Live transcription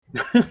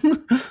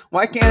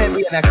Why can't it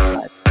be an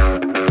exercise?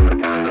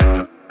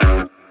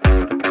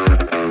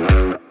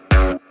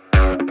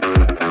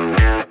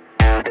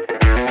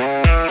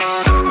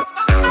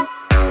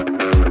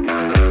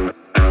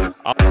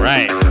 All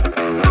right.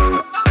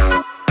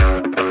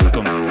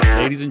 Welcome,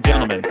 ladies and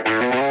gentlemen,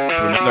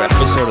 to another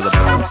episode of the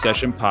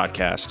Midseason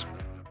Podcast.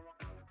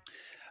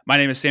 My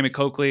name is Sammy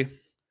Coakley.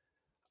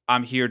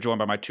 I'm here joined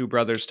by my two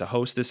brothers to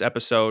host this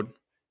episode.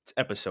 It's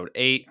episode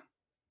 8.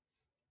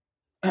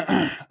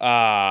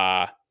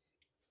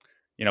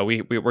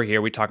 We're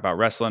here. We talk about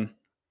wrestling.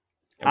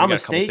 And I'm we a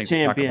got a couple state things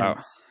champion. to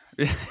talk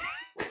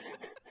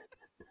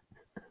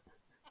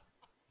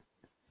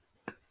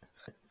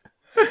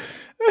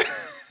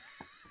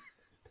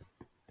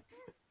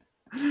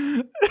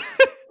about.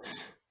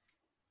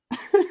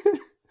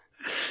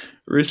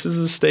 Reese is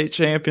a state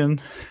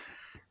champion.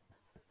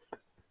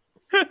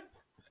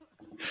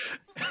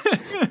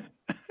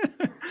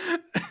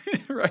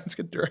 Ryan's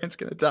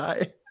gonna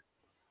die.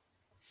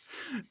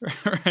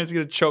 Ryan's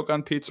gonna choke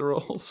on pizza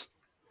rolls.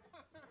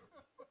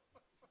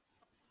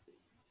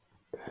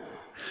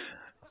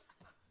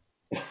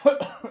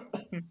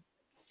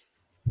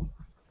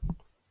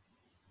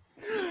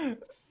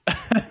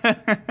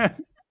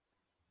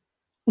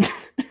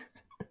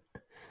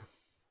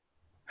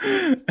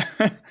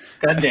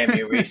 God damn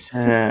you, Reese.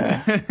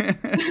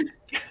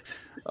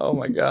 Oh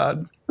my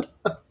god.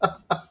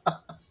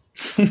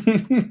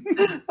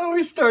 Are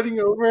we starting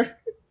over?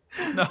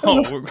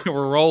 No,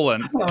 we're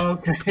rolling. Oh,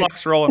 okay.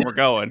 Clock's rolling, we're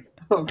going.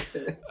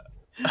 Okay.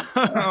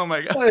 Oh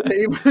my god. I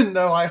didn't even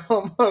know I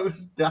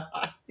almost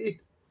died.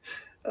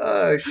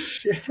 Oh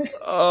shit.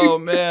 Oh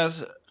man.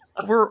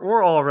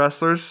 We're all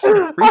wrestlers.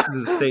 Reese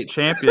is a state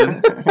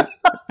champion.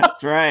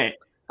 That's right.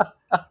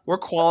 We're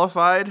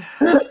qualified.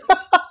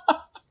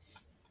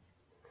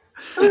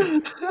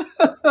 We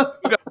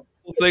got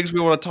things we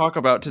want to talk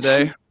about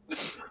today.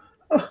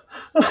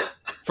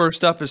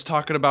 First up is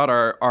talking about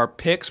our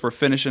picks. We're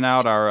finishing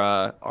out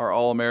our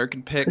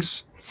All-American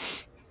picks.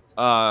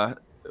 Ryan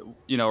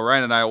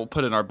and I will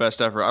put in our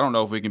best effort. I don't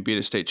know if we can beat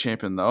a state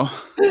champion though.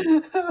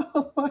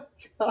 Oh my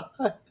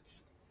god.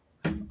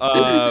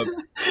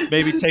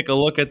 Maybe take a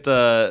look at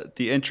the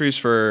entries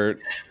for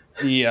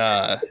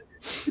the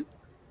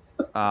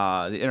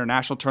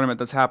international tournament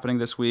that's happening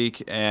this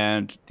week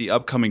and the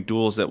upcoming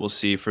duels that we'll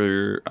see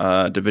for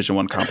Division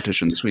I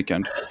competition this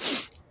weekend.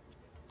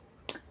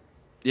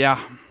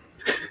 Yeah,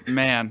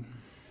 man,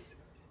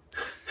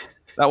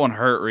 that one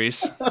hurt,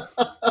 Reese.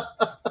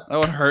 That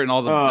one hurt in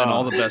all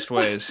the best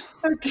ways.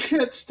 I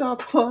can't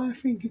stop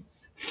laughing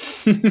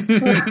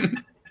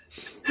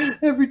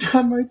every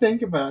time I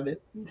think about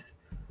it.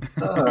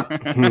 Now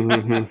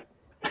I'm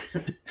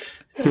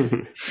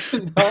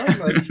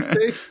like,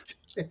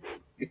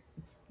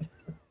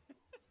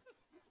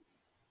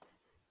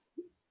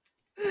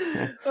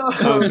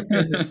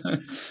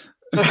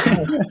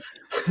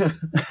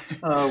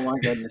 oh my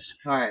goodness.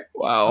 All right.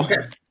 Wow. Okay.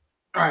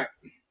 All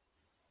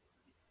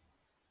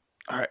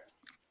right.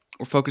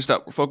 We're focused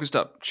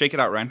up. Shake it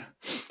out, Ryan.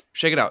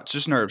 Shake it out. It's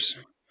just nerves.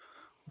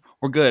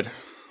 We're good.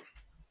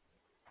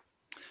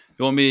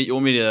 You want me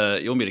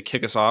to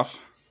kick us off?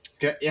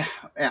 Yeah.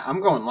 I'm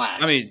going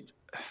last. I mean,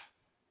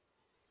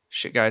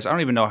 shit, guys. I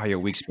don't even know how your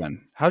week's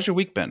been. How's your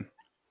week been?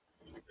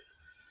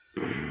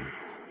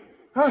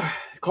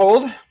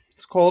 Cold.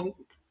 It's cold.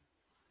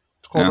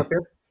 It's cold up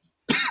here.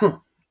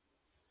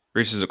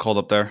 Reese, is it cold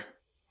up there?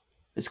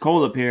 It's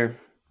cold up here.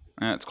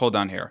 It's cold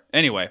down here.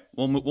 Anyway,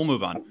 we'll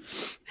move on.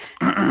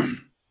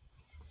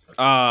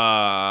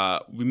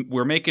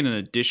 We're making an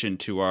addition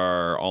to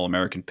our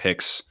All-American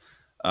picks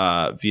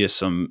via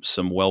some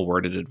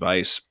well-worded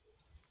advice.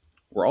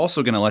 We're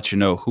also going to let you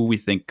know who we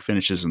think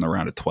finishes in the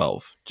round of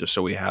 12, just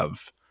so we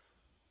have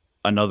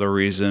another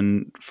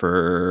reason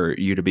for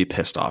you to be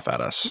pissed off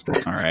at us.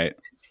 All right?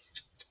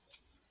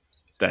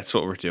 That's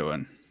what we're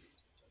doing.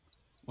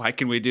 Why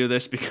can we do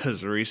this?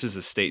 Because Reese is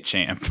a state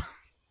champ.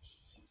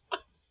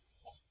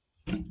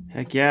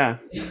 Heck yeah.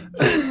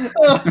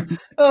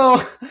 Okay.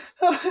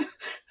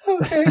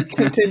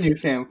 Continue,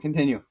 Sam.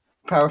 Continue.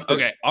 Power through.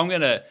 Okay, I'm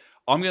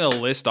gonna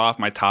list off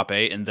my top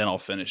 8, and then I'll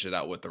finish it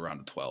out with the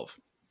round of 12.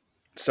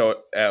 So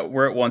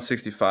we're at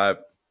 165.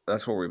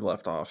 That's where we've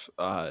left off.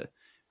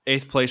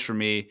 8th place for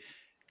me,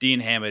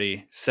 Dean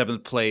Hamity.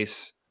 7th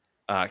place,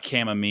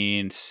 Cam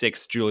Amin.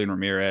 6th, Julian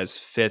Ramirez.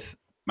 5th,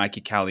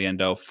 Mikey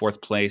Caliendo.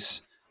 4th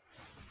place,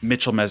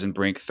 Mitchell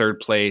Mesenbrink. 3rd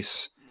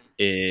place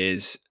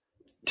is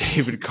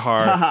David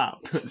Carr.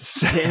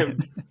 Stop.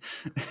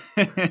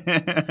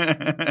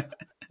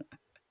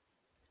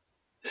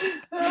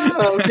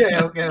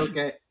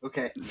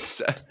 Okay.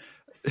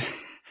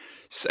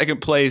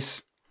 2nd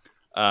place,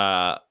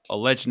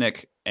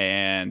 Alejnik,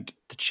 and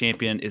the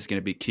champion is going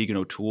to be Keegan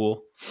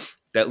O'Toole.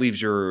 That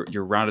leaves your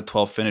round of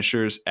 12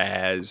 finishers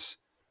as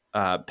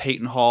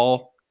Peyton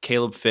Hall,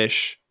 Caleb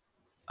Fish,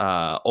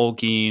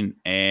 Olgeen,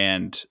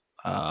 and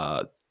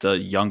the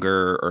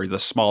younger or the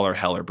smaller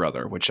Heller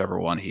brother, whichever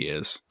one he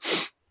is.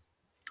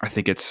 I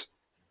think it's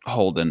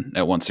Holden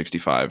at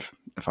 165.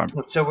 If I'm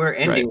So we're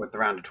ending right. with the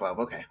round of 12.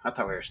 Okay. I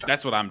thought we were starting.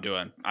 That's what I'm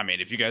doing. I mean,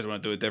 if you guys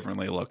want to do it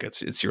differently, look,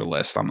 it's your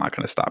list. I'm not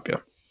going to stop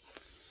you.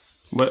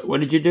 What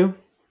did you do?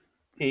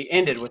 He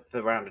ended with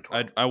the round of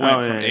 12. I went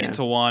Oh, from yeah, 8 yeah.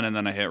 to 1, and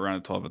then I hit round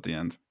of 12 at the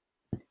end.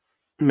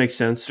 Makes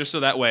sense. Just so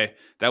that way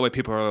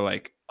people are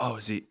like, oh,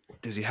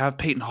 does he have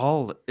Peyton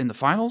Hall in the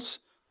finals?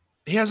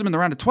 He has him in the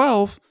round of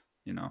 12.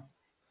 You know,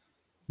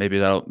 maybe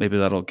that'll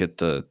get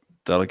the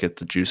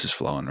juices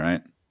flowing,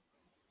 right?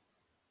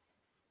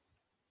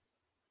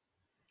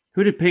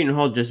 Who did Peyton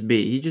Hall just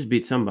beat? He just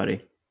beat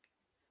somebody.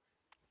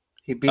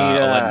 He beat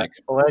Olednik.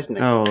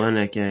 Olesnik. Oh,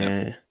 Olenek, yeah, Yep.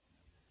 yeah, yeah.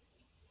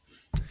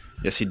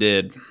 Yes, he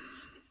did.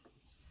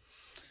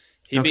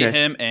 He beat Okay.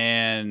 him,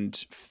 and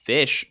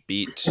Fish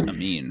beat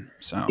Amin.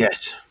 So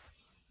Yes.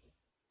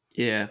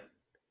 Yeah.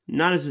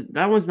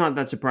 That one's not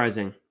that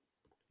surprising.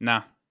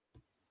 nah.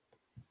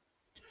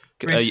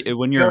 Reese,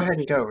 When go you're ahead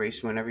and go,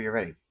 Reese, whenever you're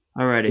ready.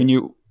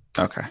 Alrighty.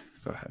 okay,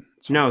 go ahead.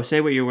 No, say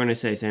what you were going to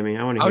say, Sammy.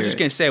 I want to I hear was just it.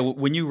 gonna say,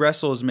 when you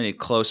wrestle as many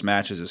close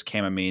matches as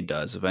Cam Amin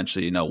does,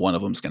 eventually one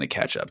of them's gonna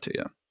catch up to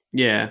you.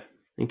 Yeah.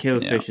 And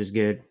Caleb Yeah. Fish is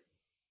good.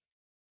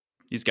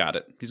 He's got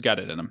it. He's got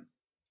it in him.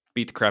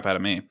 Beat the crap out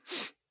of me.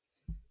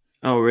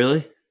 Oh,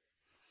 really?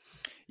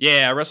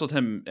 Yeah, I wrestled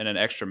him in an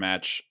extra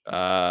match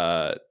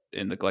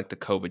in the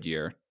COVID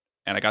year,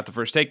 and I got the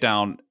first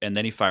takedown, and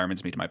then he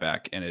fireman's me to my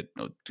back, and it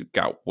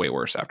got way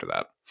worse after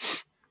that.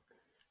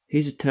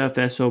 He's a tough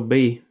SOB.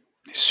 He's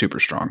super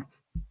strong.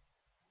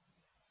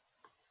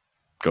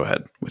 Go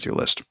ahead with your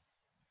list.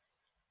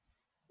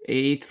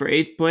 Eighth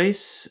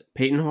place,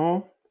 Peyton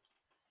Hall.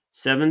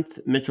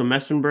 7th, Mitchell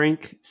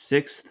Messenbrink.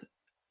 6th,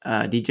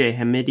 DJ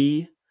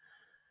Hamidi.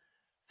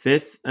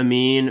 5th,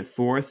 Amin.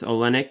 4th,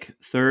 Olenek.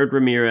 3rd,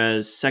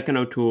 Ramirez. 2nd,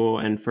 O'Toole.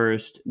 And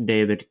 1st,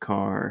 David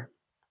Carr.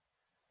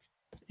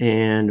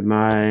 And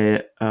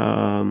my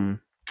round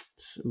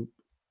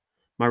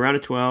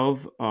of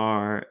 12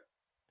 are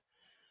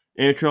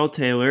Antrell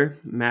Taylor,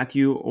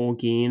 Matthew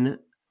Olguin.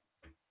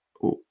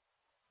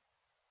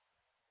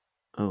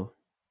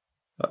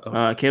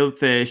 Caleb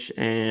Fish,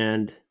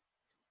 and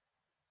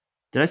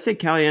did I say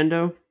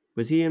Caliendo?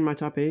 Was he in my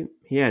top 8?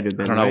 He had to have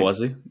been, I don't know. right? Was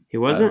he? He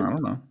wasn't? I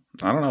don't know.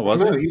 I don't know. I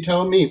Was don't know. he? You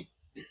telling me.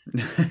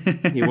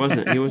 He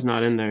wasn't. He was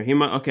not in there.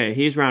 Okay,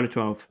 he's round of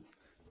 12.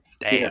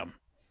 Damn.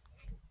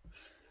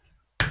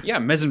 Yeah,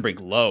 Mesenbrink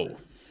low.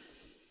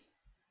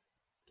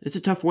 It's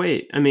a tough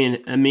weight. I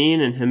mean, Amin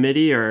and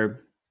Hamidi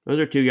those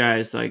are two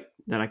guys like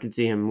that I could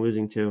see him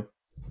losing to.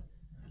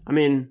 I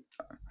mean,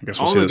 I guess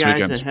we'll all see the this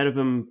guys weekend. ahead of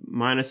him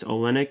minus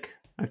Olenek,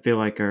 I feel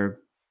like are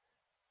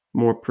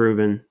more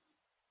proven.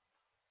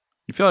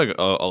 You feel like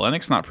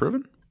Olenek's not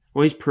proven?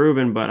 Well, he's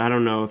proven, but I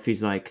don't know if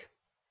he's like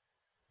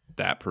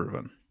That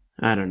proven.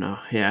 I don't know.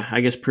 Yeah,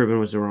 I guess proven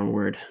was the wrong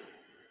word.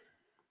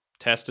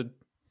 Tested?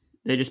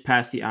 They just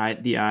passed the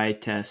eye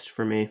test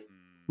for me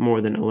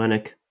more than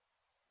Olenek.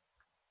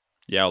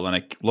 Yeah,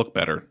 Olenek look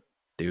better,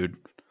 dude.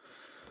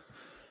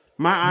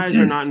 My eyes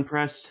are not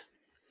impressed.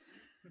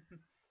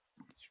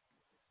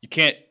 You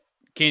can't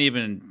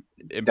even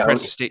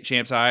impress the state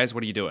champ's eyes.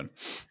 What are you doing?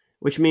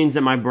 Which means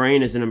that my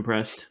brain isn't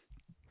impressed.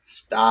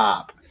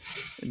 Stop.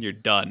 And you're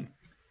done.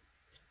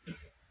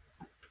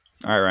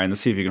 All right, Ryan.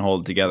 Let's see if you can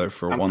hold it together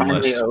for I'm one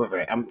finally list. over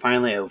it. I'm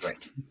finally over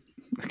it.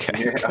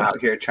 Okay. You're out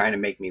here trying to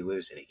make me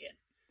lose it again.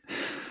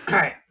 All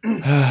right.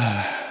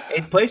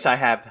 8th place, I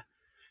have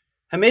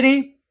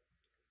Hamidi.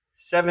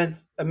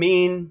 7th,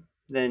 Amin.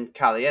 Then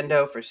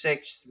Caliendo for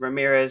 6th.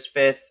 Ramirez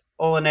 5th.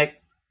 Olenek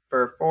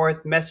for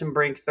 4th.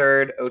 Messenbrink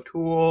 3rd.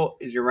 O'Toole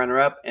is your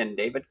runner-up. And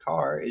David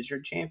Carr is your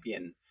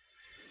champion.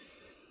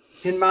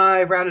 In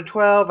my round of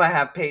 12, I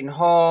have Peyton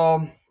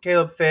Hall,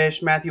 Caleb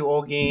Fish, Matthew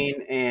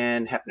Olguin,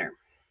 and Hepner.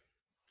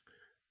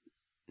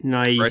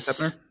 Nice. Bryce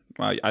Hepner?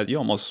 Wow, you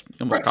almost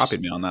Bryce.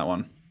 copied me on that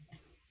one.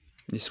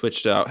 You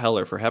switched out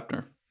Heller for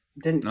Hepner.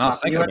 Didn't And I was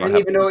copy thinking you. I about didn't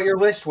even Hepner. know what your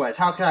list was.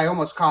 How could I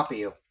almost copy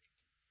you?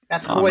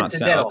 That's No, I'm not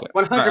saying. coincidental. Okay.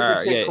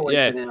 100% Yeah.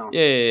 coincidental.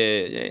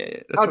 Yeah.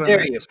 That's How what I dare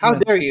meant. you? That's what I How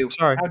meant. dare you? I'm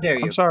sorry. How dare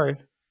you?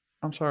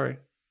 I'm sorry.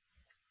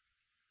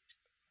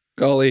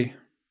 Golly.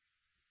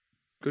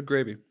 Good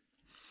gravy.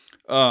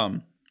 All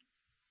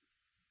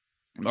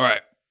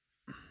right.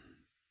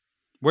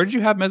 Where did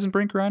you have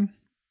Mesenbrink, Ryan?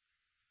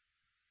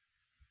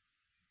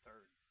 3rd.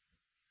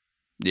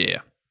 Yeah.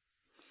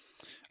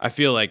 I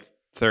feel like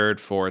 3rd,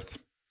 4th,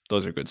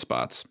 those are good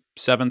spots.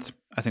 7th,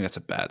 I think that's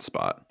a bad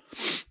spot.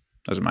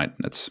 Those are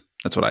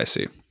that's what I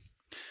see.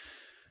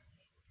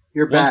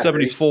 You're bad,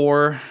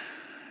 174.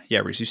 Yeah,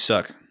 Reese, you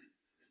suck.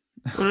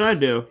 What did I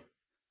do?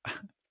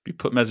 You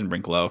put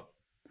Mesenbrink low.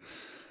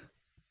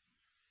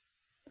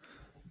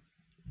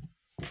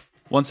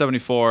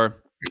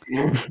 174.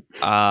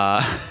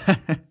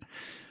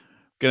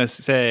 Gonna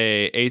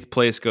say 8th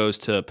place goes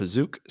to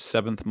Pazook,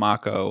 7th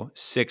Mako,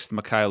 6th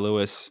Makai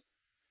Lewis,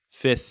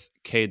 5th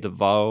K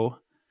DeVoe,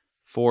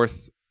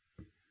 4th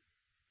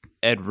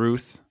Ed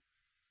Ruth,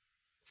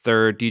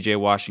 3rd DJ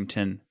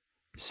Washington,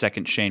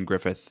 2nd Shane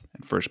Griffith,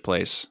 and 1st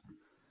place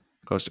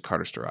goes to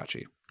Carter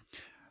Starachi.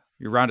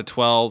 Your round of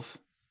 12,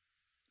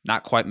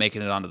 not quite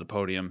making it onto the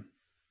podium.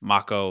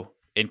 Mako,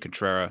 In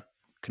Contrera,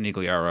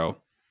 Canigliaro,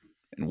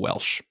 and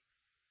Welsh.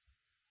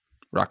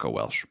 Rocco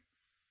Welsh.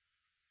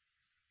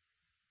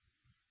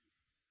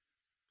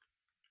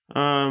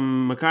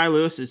 Mackay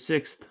Lewis is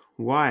 6th.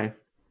 Why?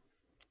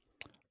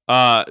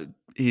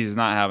 He's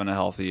not having a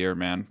healthy year,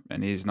 man,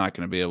 and he's not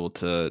going to be able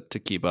to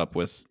keep up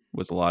with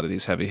a lot of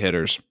these heavy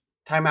hitters.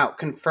 Timeout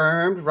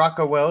confirmed.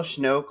 Rocco Welsh,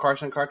 no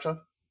Carson Karchla.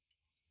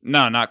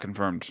 No, not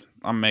confirmed.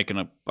 I'm making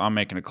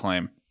a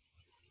claim.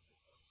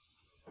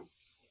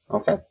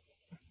 Okay.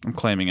 I'm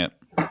claiming it.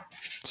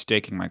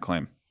 Staking my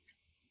claim.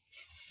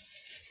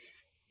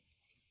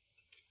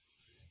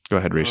 Go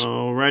ahead, Reese.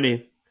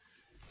 Alrighty.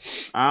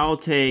 I'll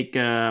take.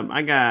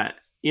 I got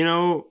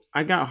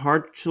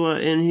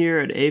Harchla in here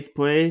at 8th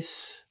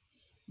place,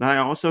 but I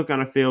also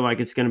kind of feel like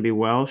it's going to be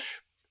Welsh.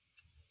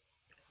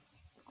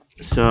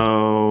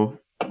 So,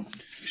 I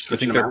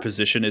think their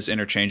position is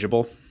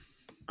interchangeable.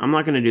 I'm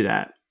not going to do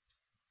that.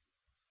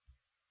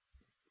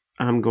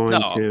 I'm going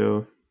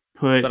to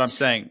put. But I'm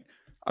saying,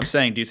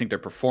 do you think their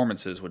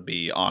performances would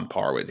be on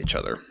par with each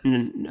other?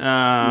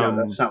 No,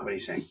 that's not what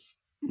he's saying.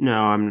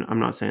 No, I'm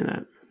not saying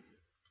that.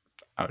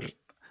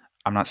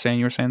 I'm not saying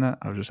you were saying that.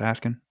 I was just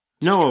asking.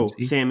 No,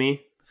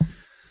 Sammy.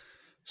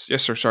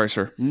 Yes, sir. Sorry,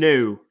 sir.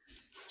 No.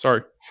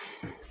 Sorry.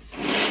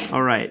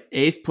 All right,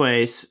 8th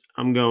place.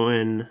 I'm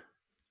going.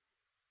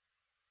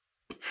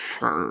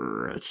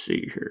 Let's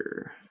see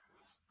here.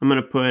 I'm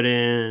gonna put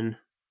in.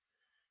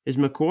 Is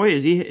McCoy?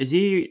 Is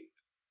he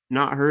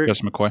not hurt?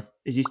 Yes, McCoy.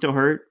 Is he still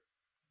hurt?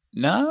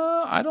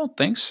 No, I don't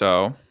think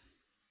so.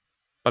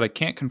 But I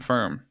can't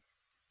confirm.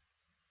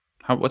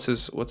 Let's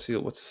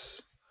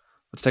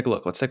take a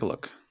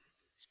look.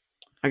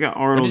 I got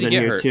Arnold in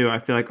here hurt? too. I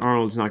feel like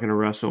Arnold's not gonna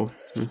wrestle.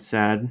 It's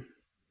sad.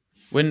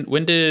 When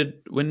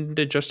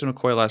did Justin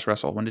McCoy last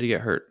wrestle? When did he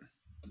get hurt?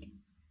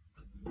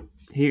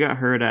 He got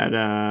hurt at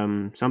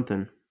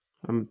something.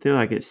 I feel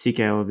like it's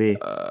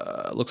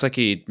CKLV. Looks like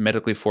he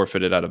medically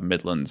forfeited out of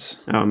Midlands.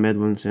 Oh,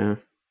 Midlands, yeah.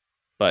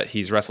 But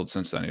he's wrestled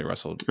since then. He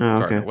wrestled okay.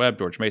 Gardner Webb,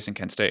 George Mason,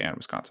 Kent State, and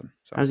Wisconsin.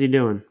 So. How's he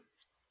doing?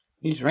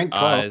 He's ranked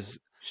 12. He's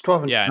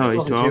 12 and yeah,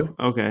 he's 12.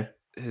 Okay.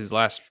 His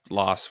last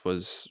loss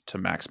was to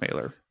Max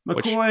Mailer.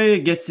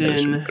 McCoy gets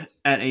in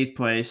at 8th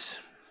place.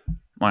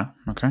 Wow.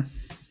 Okay.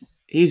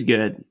 He's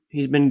good.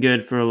 He's been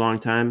good for a long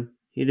time.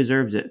 He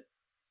deserves it.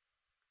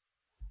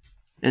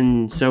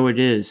 And so it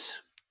is.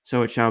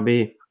 So it shall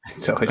be.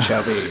 So it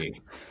shall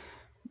be.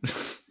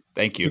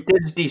 Thank you.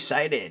 It is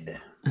decided.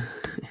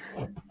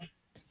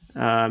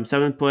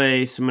 7th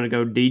place, I'm going to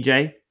go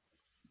DJ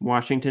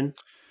Washington.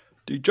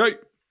 DJ.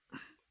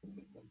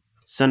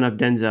 Son of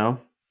Denzel.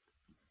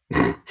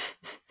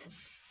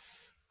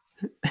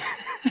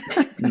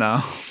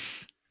 No.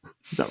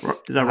 Is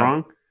that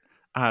wrong?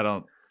 I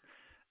don't.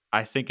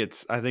 I think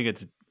it's.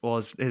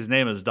 Well, his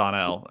name is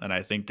Donnell, and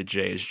I think the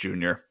J is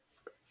Junior.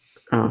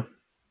 Oh.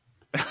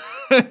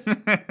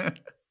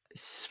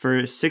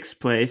 For 6th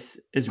place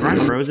is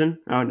Ryan Rosen.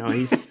 Oh no,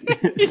 he's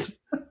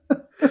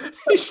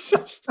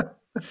just.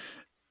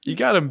 You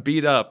got him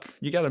beat up.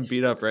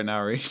 Right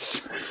now, Reese.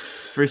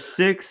 For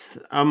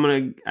 6th,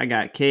 I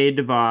got Cade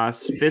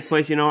DeVos. 5th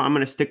place, I'm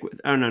gonna stick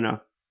with. Oh no,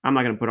 I'm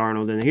not gonna put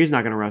Arnold in there. He's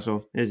not gonna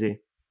wrestle, is he?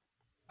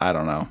 I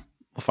don't know.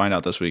 We'll find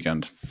out this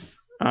weekend.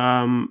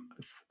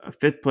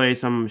 5th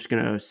place, I'm just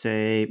gonna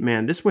say,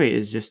 man, this weight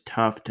is just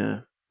tough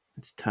to.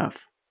 It's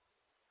tough.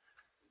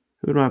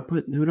 Who do I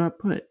put?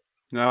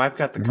 No, I've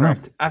got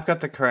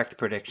the correct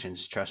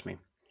predictions. Trust me.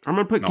 I'm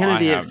gonna put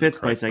Kennedy at 5th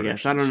place. I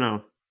guess. I don't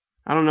know.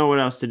 I don't know what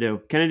else to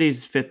do.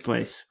 Kennedy's 5th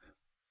place.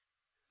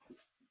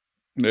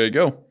 There you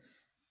go.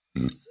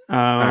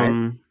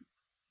 Right.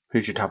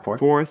 Who's your top 4?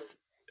 4th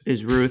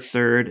is Ruth.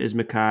 3rd is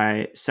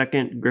Mackay.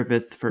 2nd,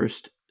 Griffith.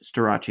 1st,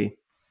 Starachi.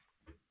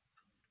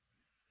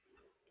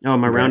 Oh,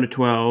 my round of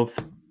 12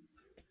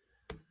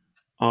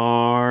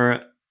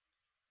 are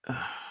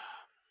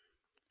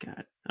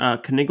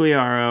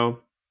Canigliaro.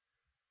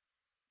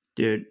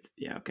 Dude,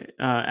 yeah, okay.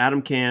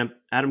 Adam Kemp,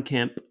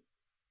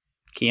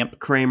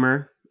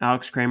 Kramer,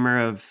 Alex Kramer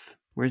of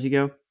where's he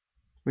go?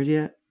 Where's he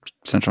at?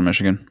 Central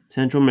Michigan.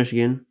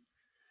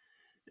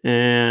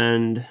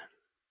 And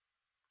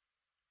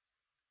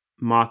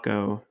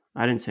Mako.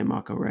 I didn't say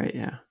Mako, right?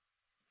 Yeah.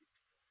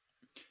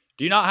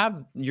 Do you not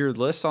have your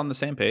list on the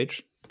same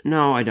page?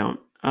 No, I don't.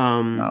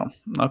 No.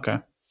 Okay.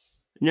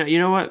 No, you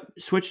know what?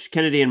 Switch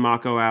Kennedy and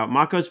Mako out.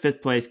 Mako's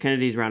 5th place.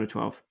 Kennedy's round of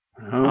 12.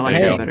 Okay. I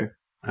like that better.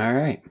 All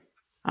right.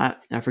 I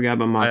forgot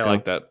about Mako.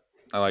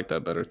 I like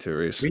that better too,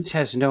 Reese. Reese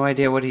has no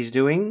idea what he's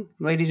doing,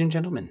 ladies and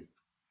gentlemen.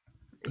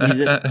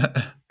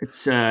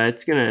 That's what's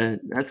gonna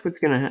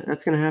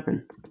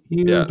happen.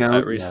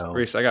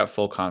 Reese, I got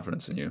full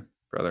confidence in you,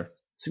 brother.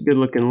 It's a good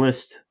looking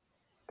list.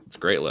 It's a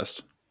great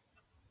list.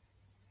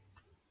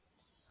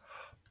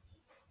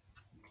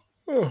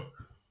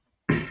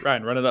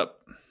 Ryan, run it up.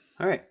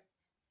 All right.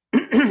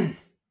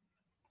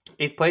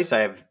 8th place,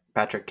 I have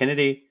Patrick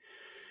Kennedy.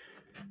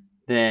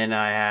 Then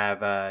I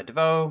have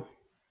DeVoe,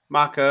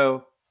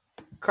 Mako.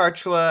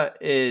 Karchla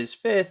is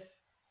 5th.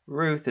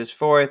 Ruth is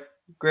 4th.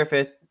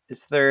 Griffith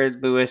is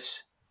 3rd.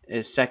 Lewis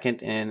is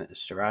 2nd. And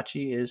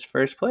Starachi is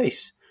 1st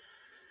place.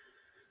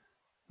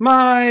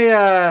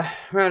 My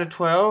round of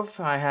 12,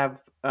 I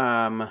have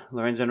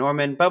Lorenzo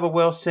Norman, Bubba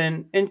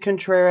Wilson, In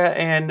Contreras,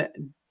 and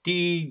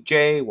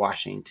DJ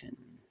Washington.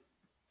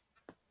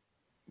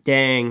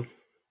 Dang.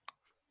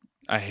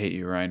 I hate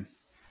you, Ryan.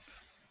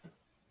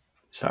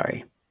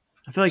 Sorry.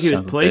 I feel like he was Son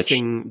of a bitch.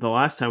 placing the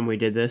last time we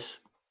did this.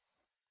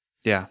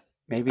 Yeah.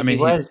 Maybe I mean,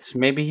 he was.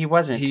 Maybe he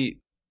wasn't. he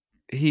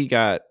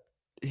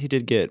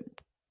did get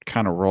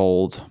kind of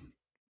rolled.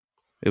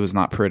 It was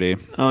not pretty.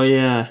 Oh,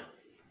 yeah.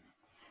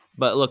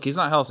 But look, he's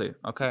not healthy,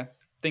 okay?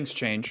 Things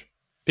change.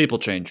 People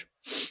change.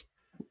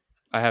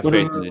 I have What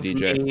faith in the Prove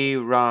DJ. me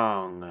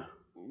wrong.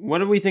 What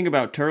do we think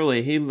about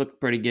Turley? He looked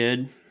pretty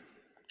good.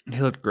 He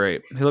looked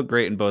great. He looked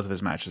great in both of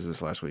his matches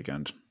this last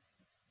weekend.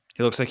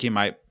 He looks like he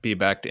might be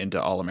back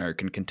into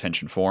All-American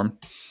contention form.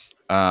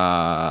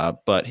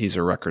 But he's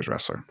a Rutgers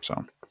wrestler,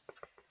 so.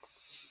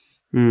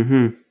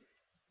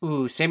 Mm-hmm.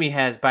 Ooh, Sammy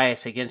has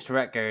bias against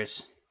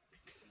Rutgers.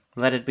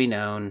 Let it be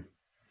known.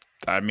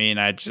 I mean,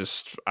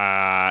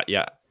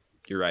 yeah,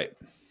 you're right.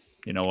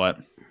 You know what?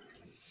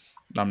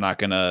 I'm not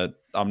gonna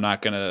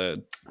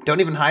Don't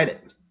even hide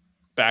it.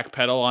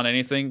 backpedal on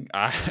anything.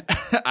 I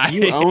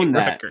You hate own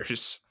that.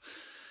 Rutgers.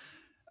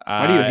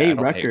 Why do you hate I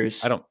don't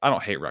Rutgers? I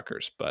don't hate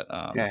Rutgers, but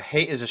Yeah,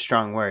 hate is a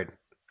strong word.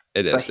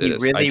 it But is. he It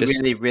is. really,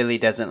 really, really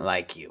doesn't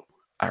like you.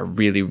 I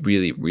really,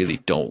 really, really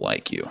don't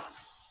like you.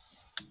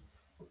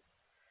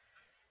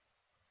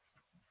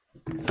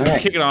 All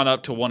right. Kick it on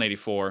up to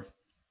 184,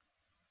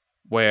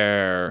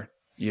 where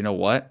you know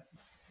what?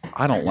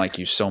 I don't like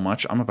you so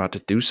much. I'm about to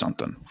do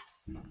something.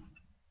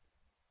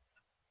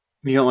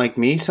 You don't like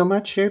me so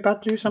much? You're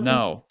about to do something?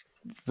 No,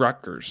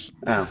 Rutgers.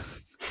 Oh.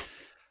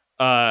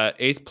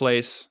 8th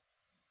place.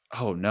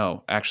 Oh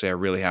no, actually, I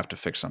really have to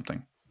fix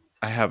something.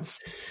 I have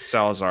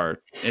Salazar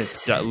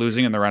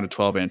losing in the round of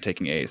 12 and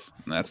taking 8th.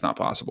 That's not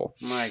possible.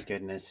 My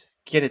goodness.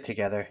 Get it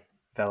together,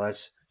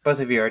 fellas. Both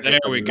of you are just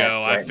There we a mess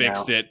go. right I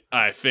fixed now. it.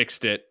 I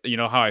fixed it. You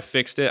know how I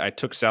fixed it? I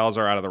took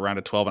Salazar out of the round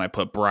of 12 and I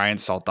put Brian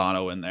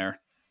Saldano in there.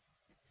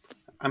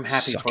 I'm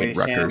happy Suck for it,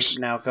 you, Rutgers.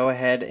 Sam. Now go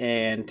ahead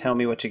and tell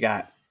me what you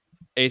got.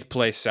 8th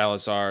place,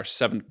 Salazar.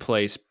 7th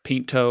place,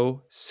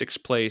 Pinto.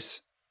 6th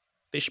place,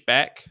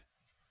 Fishback.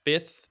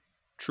 5th,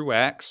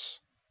 Truax.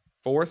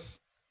 4th,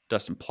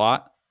 Dustin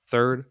Plott.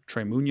 3rd,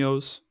 Trey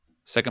Munoz.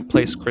 2nd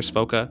place, Chris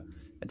Foca.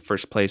 And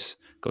 1st place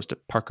goes to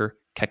Parker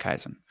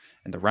Kekheisen.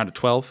 And the round of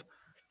 12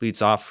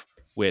 leads off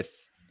with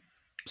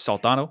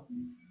Saldano,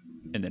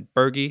 and then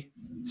Berge,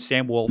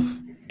 Sam Wolf,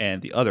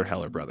 and the other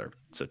Heller brother.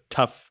 It's a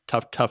tough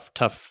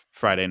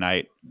Friday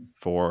night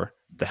for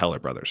the Heller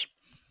brothers.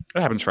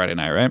 It happens Friday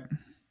night, right?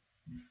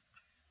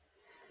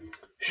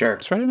 Sure.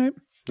 It's Friday night?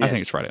 Yes. I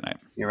think it's Friday night.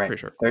 You're right. Pretty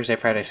sure. Thursday,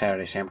 Friday,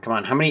 Saturday, Sam. Come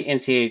on. How many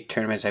NCAA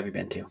tournaments have you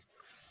been to?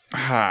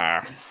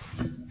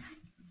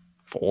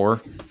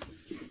 4.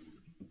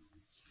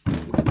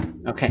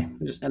 Okay.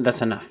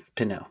 That's enough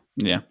to know.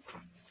 Yeah.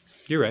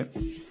 You're right.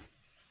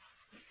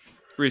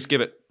 Reese,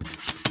 give it.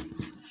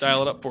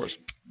 Dial it up for us.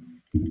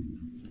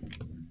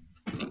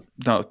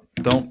 No,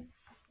 don't.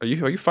 Are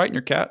you fighting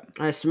your cat?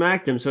 I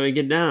smacked him so he'd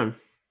get down.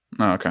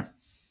 Oh, okay.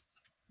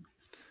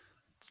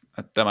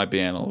 That might be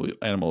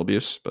animal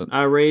abuse, but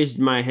I raised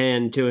my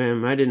hand to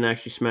him. I didn't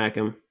actually smack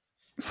him.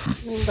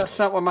 That's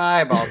not what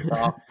my eyeballs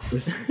saw.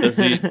 does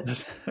he?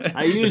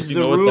 I used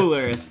the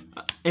ruler,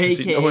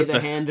 a.k.a. the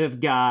hand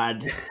of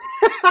God.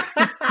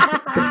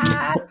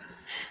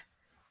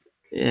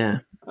 Yeah.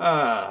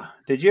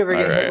 Did you ever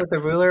get hit Alright. with a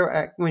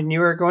ruler when you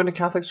were going to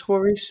Catholic school,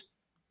 Reese?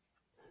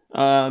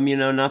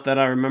 Not that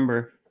I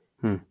remember.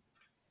 Maybe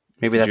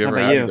Did that's you ever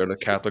about have you? to go to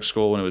Catholic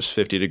school when it was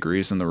 50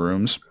 degrees in the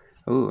rooms?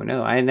 Oh,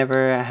 no. I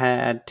never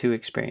had to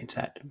experience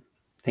that,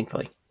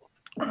 thankfully.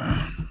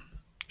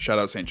 Shout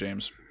out St.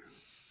 James.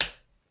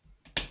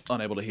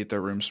 Unable to heat their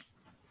rooms.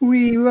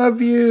 We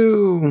love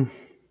you.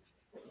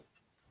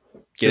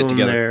 Get Fill it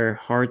together. their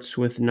hearts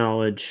with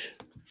knowledge.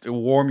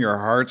 Warm your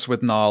hearts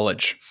with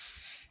knowledge.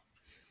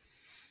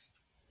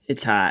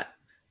 It's hot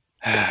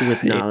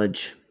with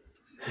knowledge.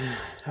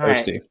 All right.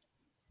 Toasty.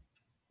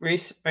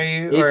 Reese, are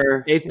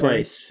you Eighth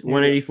place,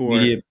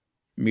 184.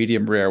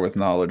 Medium rare with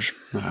knowledge.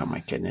 Oh my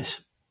goodness.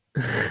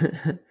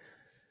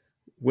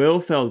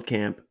 Will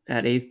Feldkamp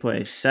at 8th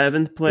place.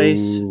 7th place,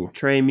 Ooh.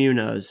 Trey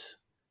Munoz.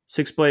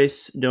 6th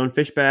place, Dylan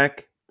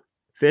Fishback.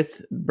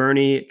 5th,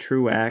 Bernie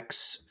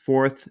Truax.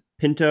 4th,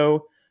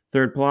 Pinto.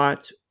 3rd,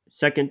 Plot.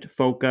 2nd,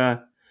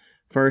 Foca.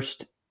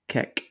 1st,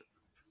 Keck.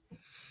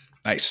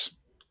 Nice.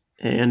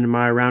 And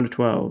my round of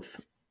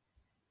 12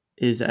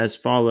 is as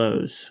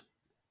follows.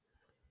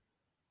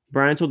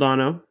 Brian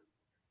Soldano.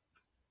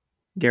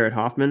 Garrett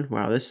Hoffman.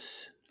 Wow,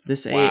 this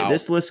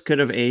list could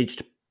have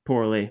aged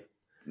poorly.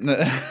 Lane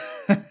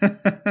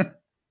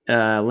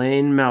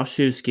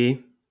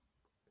Malszewski.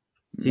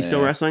 Is he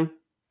still wrestling?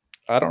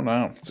 I don't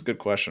know. It's a good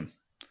question.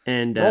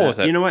 And Roll with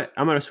it. you know what?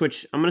 I'm gonna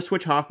switch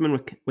Hoffman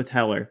with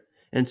Heller.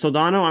 And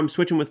Soldano, I'm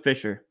switching with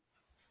Fisher.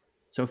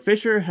 So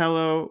Fisher,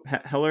 Heller.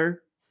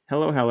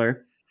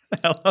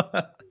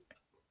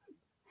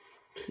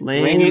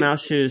 Lane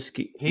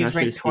Malszewski. He's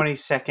ranked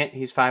 22nd.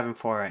 He's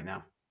 5-4 right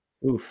now.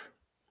 Oof.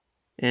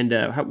 And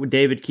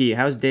David Key.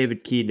 How's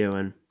David Key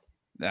doing?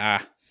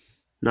 Not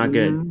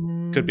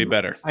good. Could be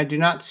better. I do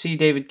not see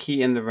David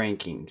Key in the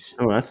rankings.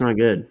 Oh, that's not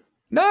good.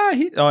 No,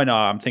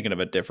 I'm thinking of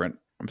a different.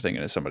 I'm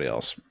thinking of somebody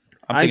else.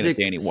 I'm thinking of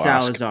Danny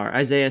Wask.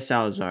 Isaiah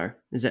Salazar.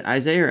 Is it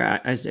Isaiah or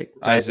Isaac?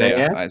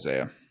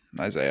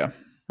 Isaiah.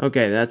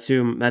 Okay,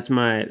 that's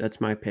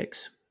my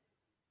picks.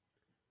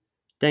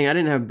 Dang, I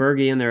didn't have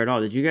Bergie in there at all.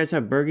 Did you guys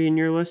have Bergie in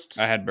your lists?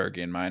 I had Bergie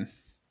in mine.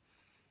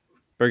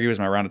 Bergie was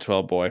my round of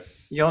 12 boy.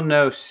 You'll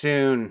know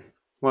soon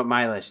what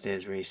my list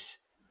is, Reese.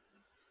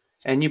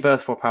 And you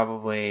both will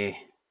probably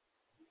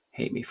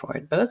hate me for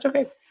it, but that's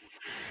okay.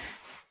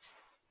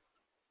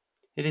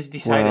 It is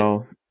decided.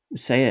 Well,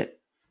 say it.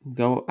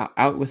 Go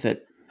out with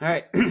it. All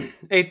right.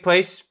 8th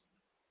place,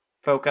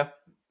 Foca.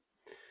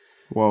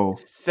 Whoa.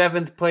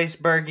 7th place,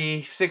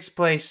 Bergie. 6th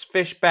place,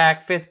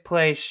 Fishback. 5th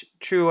place,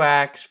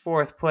 Truax.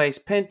 4th place,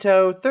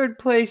 Pinto. 3rd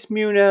place,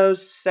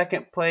 Munoz.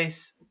 2nd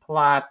place,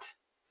 Plot.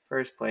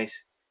 1st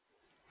place,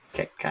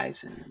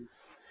 Kekkaisen.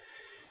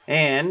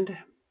 And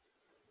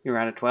your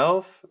round of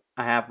 12,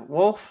 I have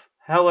Wolf,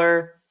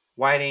 Heller,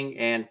 Whiting,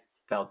 and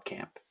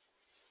Feldkamp.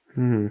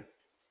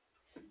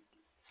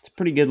 It's a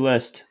pretty good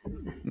list.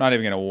 I'm not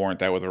even going to warrant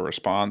that with a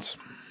response.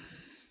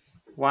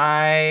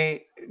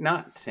 Why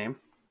not, Sam?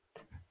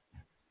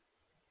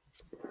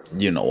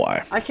 You know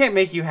why. I can't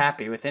make you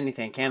happy with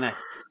anything, can I?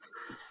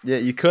 Yeah,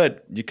 you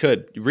could.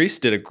 Reese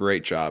did a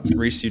great job.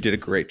 Reese, you did a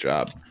great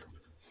job.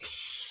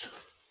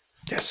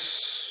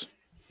 Yes.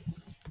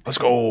 Let's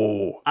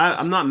go.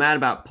 I'm not mad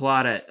about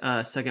Plot at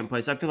 2nd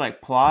place. I feel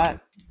like Plot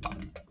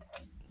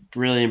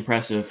really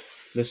impressive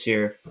this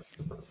year.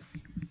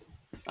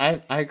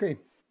 I agree.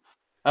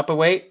 Up a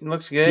weight,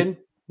 looks good.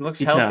 Looks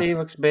healthy, tough.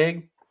 Looks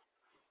big.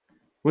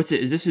 What's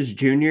it? Is this his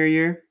junior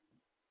year?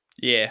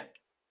 Yeah.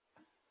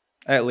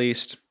 At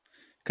least.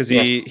 Because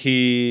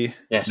he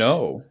Yes.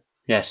 No.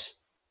 Yes.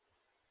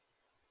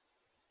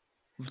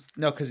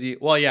 No, because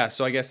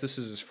so I guess this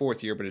is his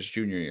 4th year, but his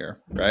junior year,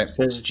 right?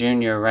 His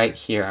junior right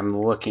here. I'm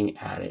looking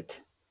at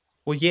it.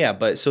 Well, yeah,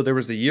 but so there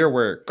was the year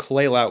where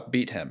Clay Lout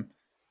beat him,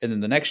 and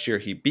then the next year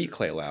he beat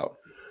Clay Lout,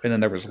 and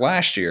then there was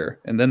last year,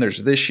 and then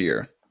there's this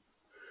year.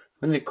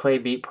 When did Clay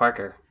beat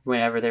Parker?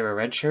 Whenever they were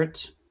red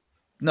shirts?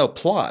 No,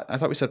 Plot. I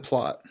thought we said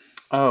Plot.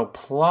 Oh,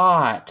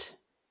 Plot.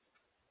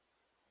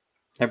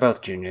 They're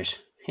both juniors.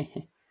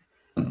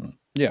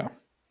 Yeah,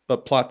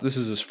 but Plot. This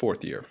is his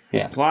 4th year.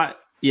 Yeah, Plot.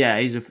 Yeah,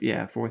 he's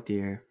 4th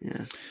year.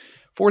 Yeah,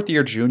 4th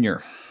year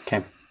junior.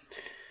 Okay.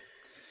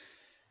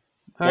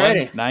 All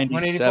righty.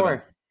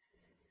 197.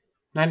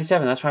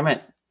 97. That's what I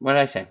meant. What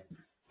did I say?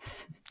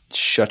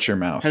 Shut your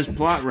mouth. Has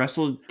Plot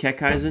wrestled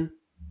Kekkaisen?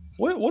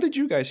 What did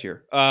you guys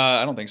hear?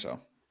 I don't think so.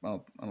 I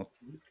don't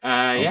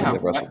think they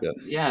wrestled yet.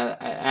 Yeah,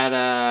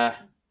 at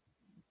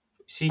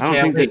CK.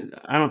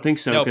 I don't think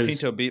so. No,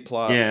 Pinto beat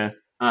Plot. Yeah.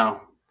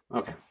 Oh,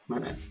 okay. My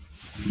bad.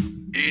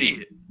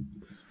 Idiot.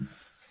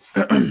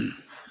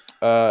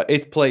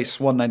 8th place,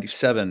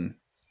 197.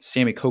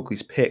 Sammy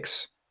Coakley's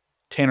picks.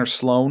 Tanner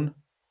Sloan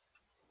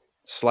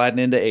sliding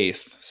into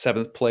 8th.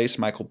 7th place,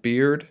 Michael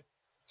Beard.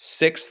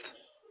 6th,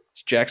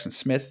 Jackson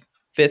Smith.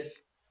 5th,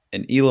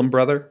 an Elam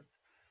brother.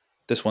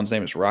 This one's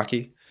name is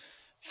Rocky.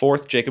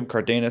 4th, Jacob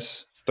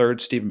Cardenas.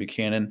 3rd, Stephen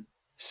Buchanan.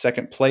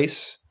 2nd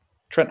place,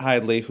 Trent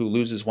Hidley, who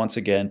loses once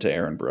again to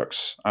Aaron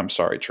Brooks. I'm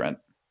sorry, Trent.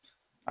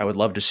 I would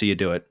love to see you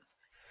do it.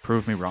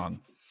 Prove me wrong.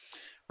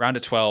 Round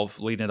of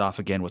 12, leading it off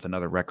again with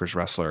another Rutgers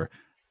wrestler,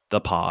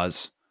 The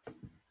Pause,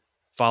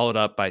 followed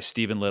up by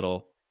Stephen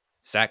Little,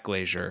 Zach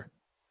Glazier,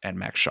 and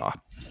Max Shaw.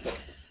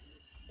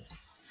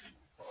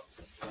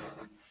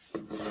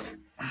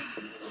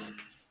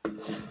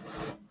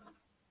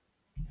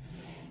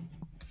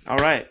 All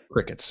right.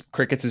 Crickets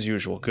as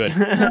usual. Good.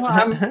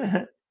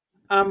 No,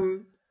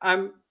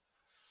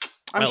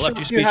 I left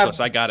you speechless.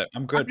 I got it.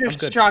 I'm good. I'm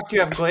just shocked you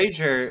have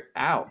Glazier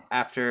out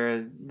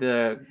after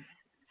the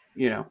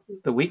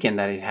weekend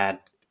that he's had.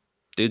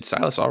 Dude,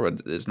 Silas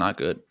Allred is not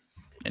good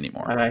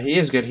anymore. He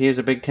is good. He is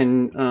a Big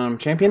Ten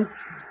champion.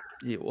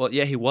 He was,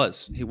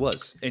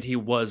 and he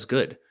was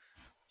good.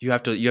 You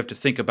have to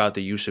think about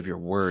the use of your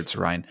words,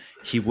 Ryan.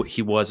 He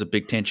was a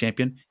Big Ten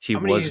champion.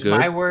 I'm going to use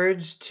my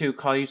words to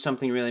call you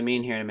something really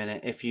mean here in a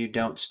minute if you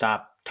don't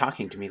stop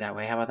talking to me that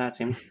way. How about that,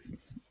 Sam?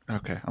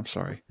 Okay, I'm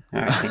sorry.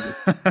 All right, thank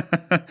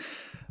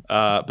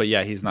you. But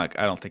yeah, he's not.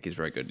 I don't think he's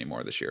very good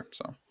anymore this year.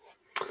 So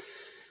I'm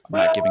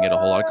not giving it a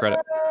whole lot of credit.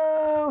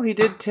 Well, he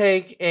did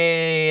take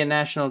a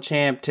national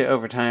champ to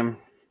overtime.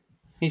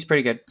 He's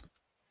pretty good.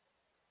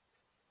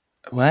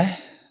 What?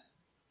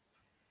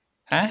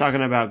 Huh? He's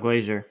talking about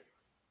Glazier.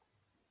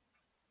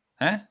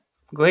 Huh?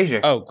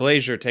 Glazier. Oh,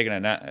 Glazier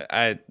taking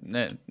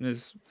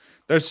there's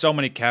so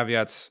many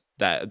caveats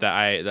that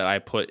I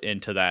put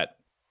into that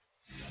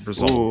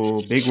result.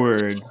 Oh, big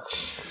word.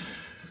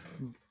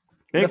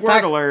 Big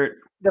word alert.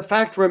 The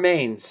fact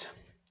remains.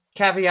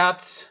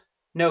 Caveats,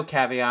 no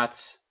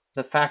caveats.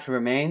 The fact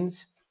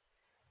remains.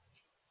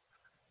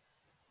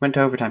 Went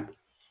to overtime.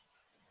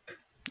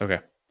 Okay.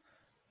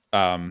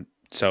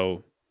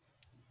 So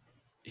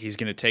he's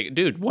going to take...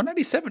 Dude,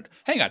 197...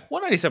 Hang on.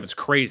 197 is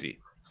crazy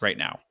right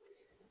now.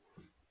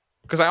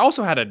 Because I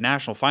also had a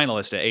national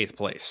finalist at 8th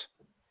place.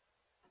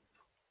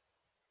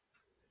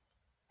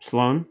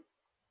 Sloan?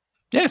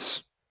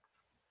 Yes.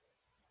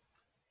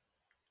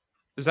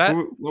 Is that...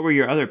 What were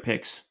your other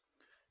picks?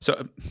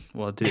 So,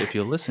 well, dude, if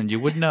you listen, you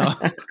would know.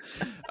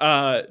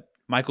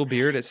 Michael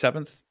Beard at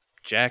 7th.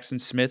 Jackson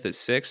Smith at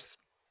 6th.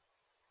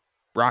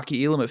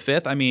 Rocky Elam at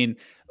 5th. I mean,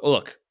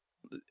 look.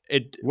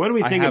 What do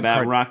we think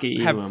about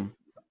Rocky Elam?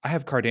 I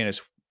have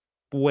Cardenas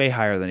way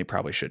higher than he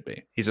probably should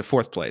be. He's at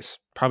 4th place.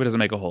 Probably doesn't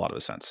make a whole lot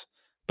of sense.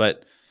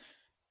 But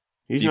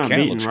he's not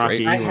beating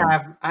Rocky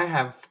Elam. I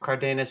have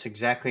Cardenas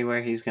exactly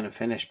where he's going to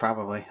finish,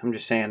 probably. I'm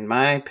just saying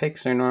my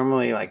picks are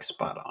normally like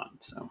spot on.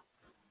 So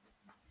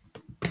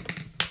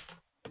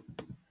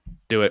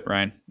do it,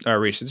 Ryan.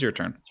 Reese, it's your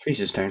turn. It's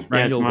Reese's turn.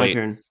 Ryan, it's my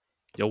turn.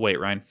 You'll wait,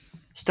 Ryan.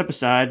 Step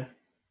aside.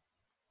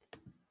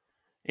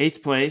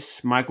 8th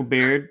place, Michael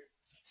Beard.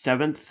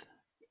 7th,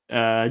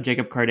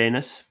 Jacob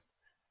Cardenas.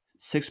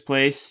 6th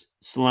place,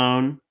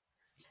 Sloan.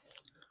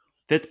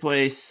 5th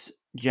place,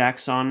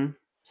 Jackson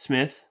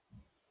Smith.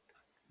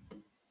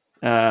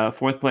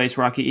 4th place,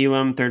 Rocky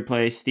Elam. 3rd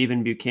place,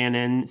 Stephen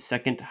Buchanan.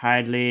 2nd,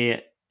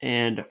 Hidley.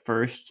 And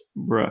 1st,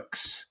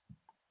 Brooks.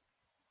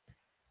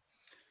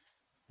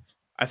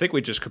 I think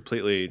we just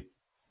completely...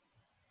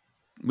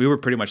 We were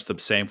pretty much the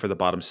same for the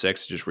bottom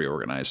 6, just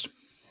reorganized.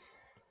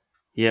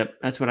 Yep,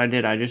 that's what I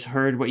did. I just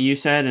heard what you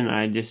said, and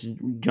I just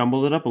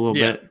jumbled it up a little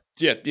bit.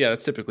 Yeah,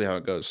 that's typically how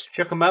it goes.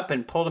 Shook them up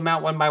and pulled them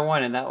out one by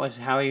one, and that was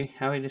how he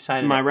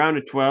decided. My round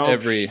of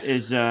 12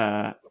 is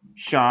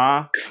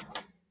Shaw,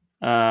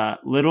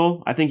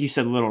 Little. I think you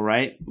said Little,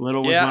 right?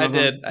 Little was one of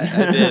them.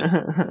 I did.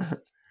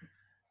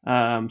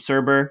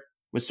 Serber.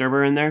 Was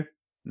Serber in there?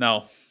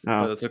 No,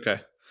 but that's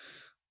okay.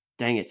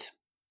 Dang it.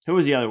 Who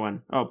was the other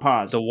one? Oh,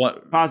 Paz.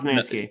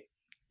 Mansky.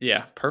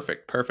 Yeah,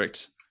 perfect.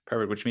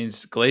 Which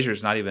means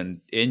Glazier's not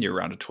even in your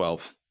round of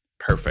 12.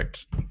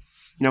 Perfect.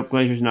 Nope,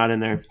 Glazier's not in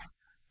there.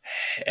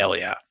 Hell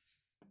yeah.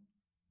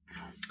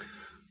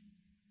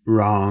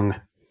 Wrong.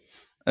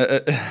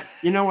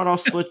 You know what? I'll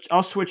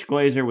switch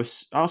Glazer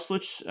with. I'll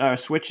switch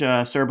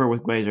Serber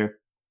with Glazer.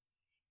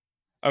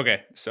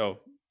 Okay, so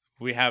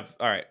we have.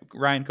 All right,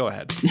 Ryan, go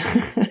ahead.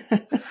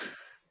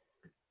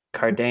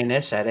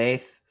 Cardenas at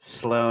 8th,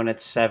 Sloan at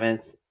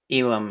 7th,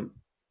 Elam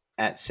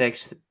at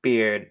 6th,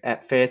 Beard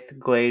at 5th,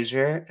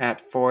 Glazier at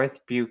 4th,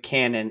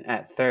 Buchanan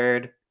at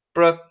 3rd,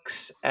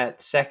 Brooks at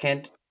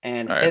 2nd,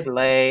 and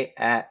Hidley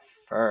at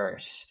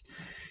 1st.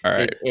 All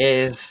right. It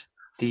is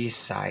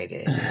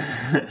decided.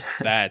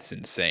 That's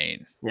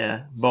insane.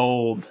 Yeah,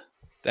 bold.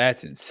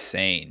 That's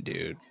insane,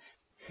 dude.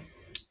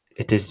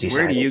 It is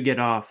decided. Where do you get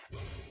off?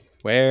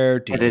 Where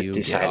do you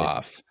get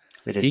off?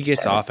 He gets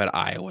decided. off at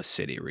Iowa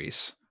City,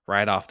 Reese.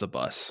 Right off the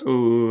bus.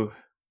 Ooh.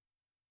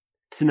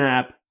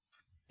 Snap.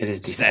 It is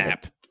decided.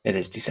 Snap. It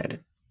is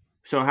decided.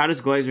 So how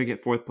does Glazer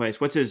get 4th place?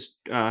 What's his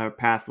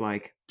path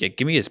like? Yeah,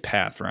 give me his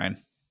path,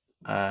 Ryan.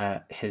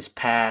 His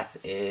path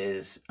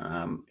is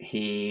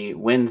he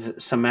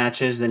wins some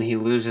matches, then he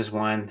loses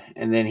one,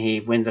 and then he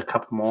wins a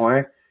couple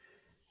more.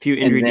 Few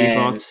injury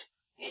defaults.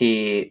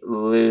 He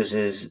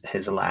loses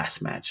his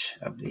last match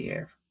of the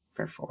year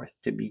for 4th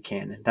to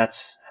Buchanan.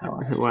 That's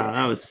how I see Wow, it.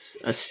 that was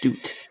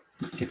astute.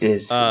 It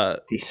is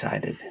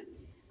decided.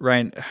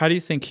 Ryan, how do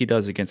you think he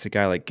does against a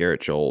guy like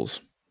Garrett Joles?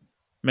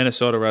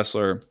 Minnesota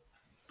wrestler,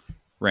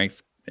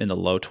 ranked in the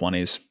low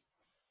 20s.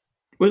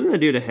 Wasn't that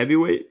dude a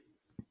heavyweight?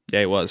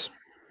 Yeah, he was.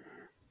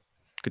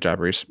 Good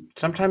job, Reese.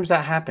 Sometimes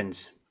that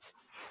happens.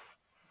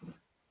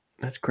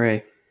 That's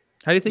great.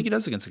 How do you think he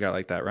does against a guy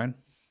like that, Ryan?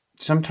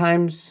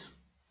 Sometimes.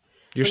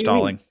 You're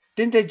stalling.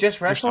 Didn't they just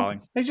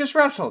wrestle? They just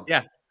wrestled.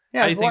 Yeah.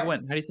 How do you think it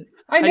went?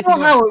 I know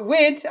how it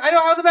went. I know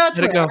how the match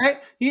went. All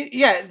right.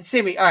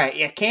 Sammy. All right.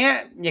 You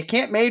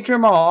can't major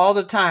him all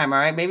the time. All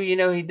right. Maybe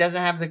he doesn't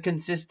have the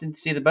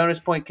consistency, the bonus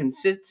point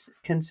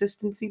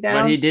consistency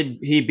down. But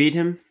he beat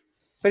him.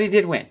 But he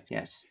did win.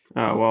 Yes.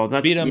 Oh well,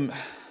 that's beat him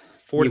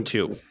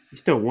 4-2. He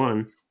still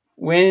won.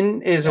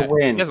 Win is a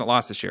win. He hasn't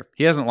lost this year.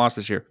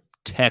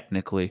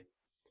 Technically.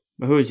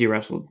 But who has he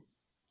wrestled?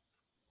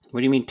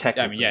 What do you mean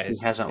technically? He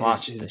hasn't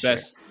lost his this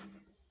best. year.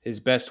 His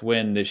best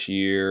win this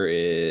year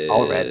is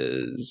All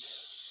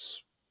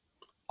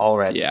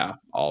red. Yeah,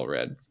 all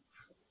red.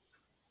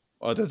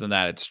 Other than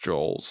that, it's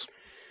Joel's.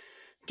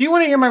 Do you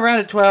want to hear my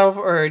round of 12,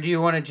 or do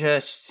you want to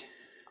just?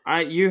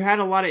 You had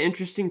a lot of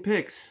interesting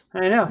picks.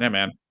 I know. Yeah,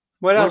 man.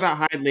 What else? What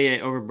about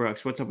Hidley over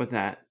Brooks? What's up with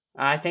that?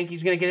 I think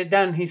he's going to get it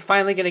done. He's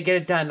finally going to get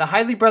it done. The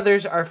Hidley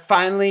brothers are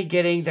finally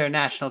getting their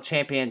national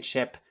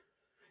championship.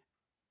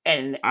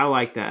 And I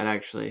like that,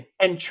 actually.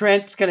 And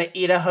Trent's going to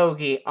eat a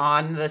hoagie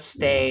on the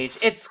stage.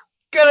 It's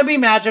going to be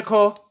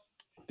magical.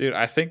 Dude,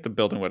 I think the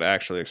building would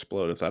actually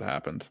explode if that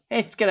happened.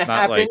 It's going to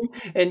happen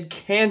in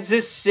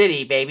Kansas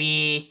City,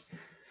 baby.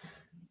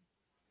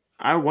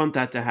 I want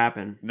that to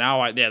happen.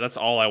 That's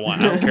all I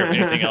want. I don't care if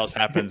anything else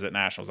happens at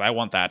Nationals. I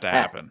want that to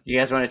happen. You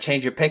guys want to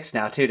change your picks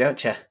now, too,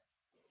 don't you?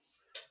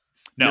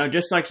 No,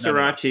 just like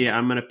Sriracha,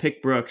 I'm going to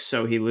pick Brooks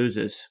so he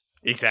loses.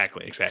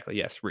 Exactly.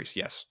 Yes, Reese,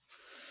 yes.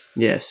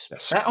 Yes.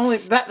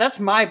 That's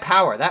my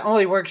power. That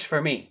only works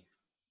for me.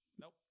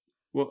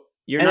 Well,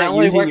 You're not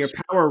using your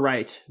power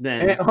right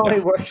then. And it only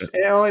works.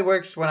 It only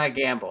works when I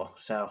gamble.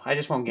 So I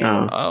just won't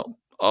gamble.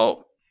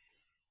 Oh.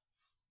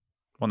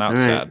 Well, now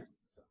it's sad.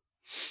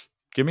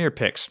 Give me your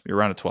picks. Your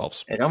round of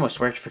 12s. It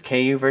almost worked for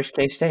KU versus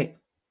K-State.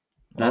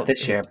 Not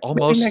this year.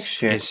 Almost. Maybe next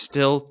year. It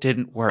still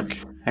didn't work.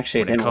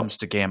 Actually, when it comes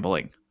to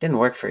gambling, didn't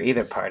work for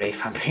either party.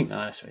 If I'm being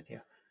honest with you.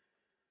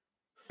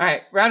 All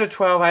right, round of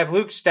 12. I have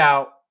Luke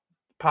Stout,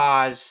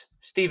 Paz,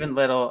 Stephen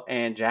Little,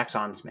 and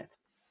Jackson Smith.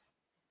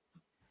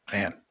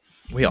 Man,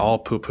 we all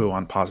poo-poo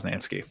on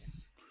Poznansky.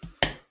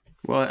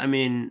 Well, I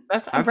mean, I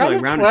feel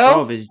like round of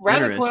 12 is generous.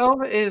 Round of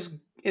 12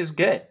 is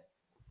good.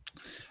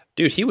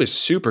 Dude, he was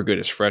super good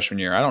his freshman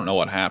year. I don't know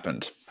what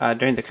happened.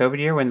 During the COVID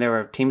year when there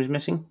were teams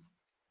missing?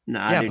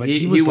 Nah, yeah, dude, but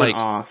he was went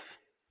off.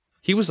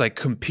 He was like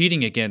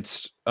competing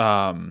against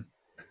who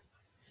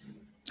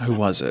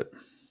was it?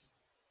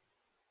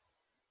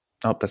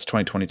 Oh, that's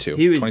 2022.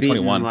 He was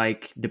 2021.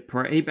 Like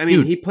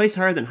he placed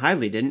higher than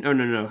Hidley, didn't? Oh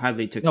no,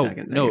 Hidley took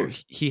second. No,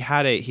 he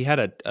had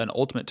an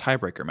ultimate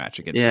tiebreaker match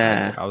against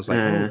Hidley. I was like,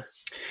 and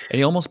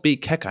he almost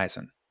beat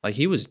Keckeisen. Like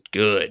he was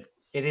good.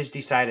 It is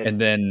decided.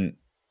 And then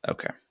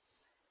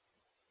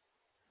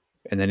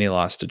and then he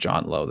lost to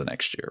John Lowe the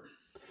next year.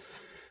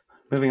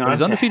 Moving on,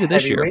 he's undefeated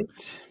this year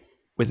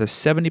with a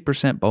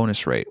 70%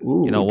 bonus rate.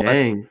 Ooh, you know what?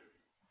 Dang.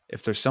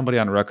 If there's somebody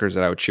on Rutgers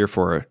that I would cheer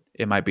for,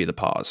 it might be the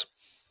Pause.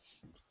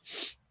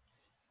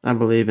 I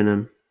believe in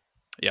him.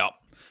 Yeah. All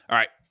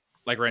right.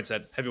 Like Ryan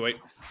said, heavyweight.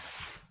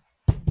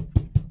 I'm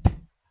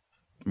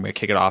going to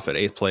kick it off at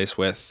 8th place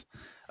with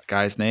a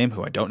guy's name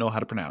who I don't know how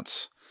to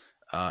pronounce.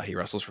 He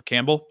wrestles for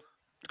Campbell.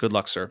 Good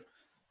luck, sir.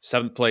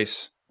 7th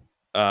place,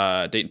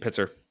 Dayton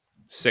Pitzer.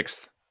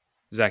 6th,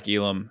 Zach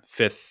Elam.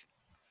 5th,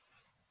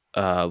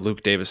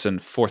 Luke Davison.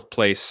 4th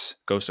place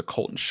goes to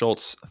Colton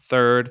Schultz.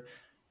 3rd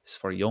is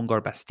for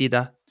Yongor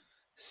Bastida.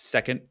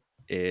 2nd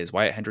is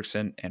Wyatt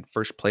Hendrickson. And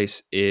 1st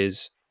place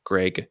is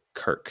Greg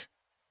Kirk.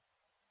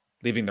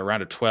 Leaving the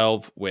round of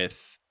 12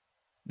 with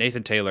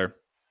Nathan Taylor,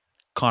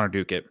 Connor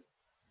Duquette,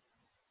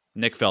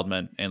 Nick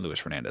Feldman, and Luis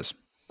Fernandez.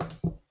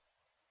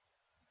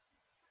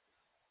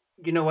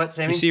 You know what,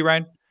 Sammy? You see,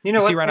 Ryan? You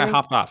know what, Ryan? I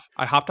hopped off.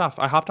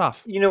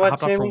 You know what,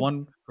 Sammy? For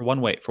one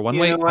weight.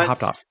 I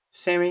hopped off.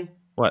 Sammy?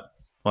 What?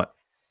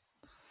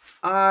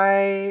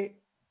 If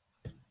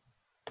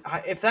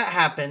that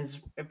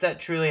happens, if that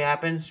truly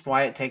happens,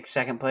 Wyatt takes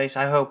 2nd place,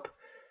 I hope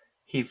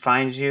he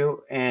finds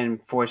you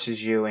and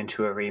forces you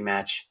into a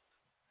rematch.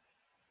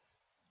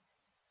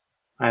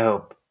 I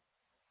hope.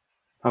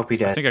 Hope he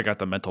does. I think I got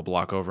the mental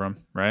block over him,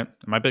 right?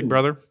 My big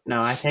brother?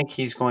 No, I think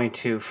he's going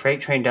to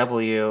freight train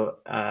W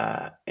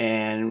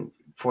and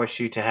force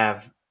you to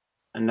have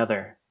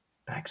another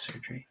back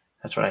surgery.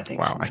 That's what I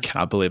think. Wow, I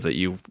cannot believe that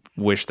you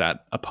wish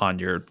that upon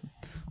your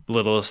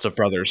littlest of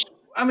brothers.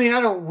 I mean,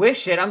 I don't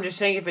wish it. I'm just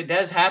saying if it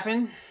does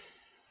happen.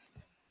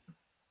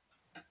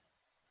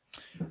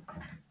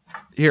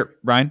 Here,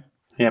 Ryan.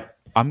 Yep.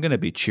 I'm going to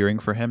be cheering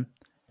for him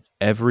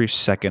every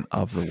second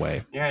of the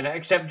way. Yeah,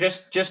 except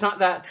just not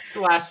that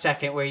last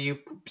second where you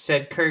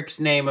said Kirk's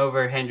name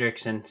over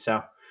Hendrickson.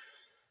 So,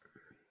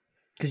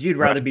 because you'd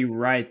rather be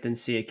right than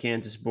see a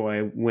Kansas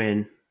boy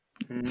win.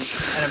 An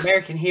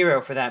American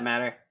hero, for that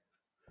matter.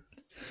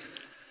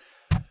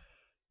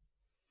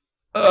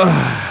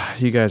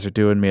 You guys are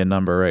doing me a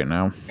number right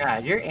now.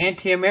 God, you're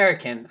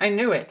anti-American. I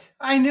knew it.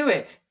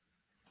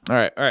 All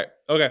right. Okay.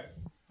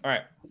 All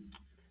right.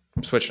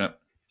 I'm switching it.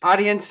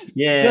 Audience,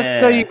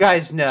 just so you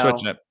guys know,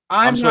 switching it.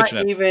 I'm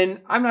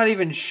not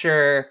even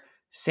sure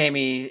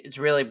Sammy is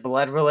really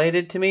blood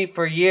related to me.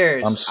 For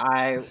years,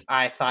 I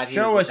thought he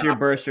show us your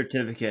birth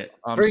certificate.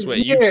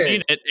 You've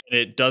seen it, and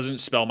it doesn't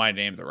spell my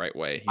name the right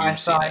way. I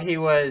thought he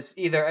was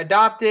either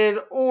adopted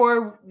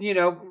or,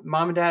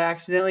 mom and dad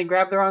accidentally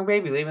grabbed the wrong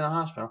baby, leaving the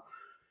hospital.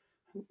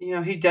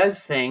 He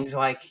does things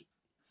like.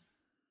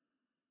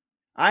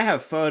 I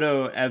have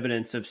photo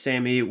evidence of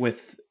Sammy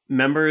with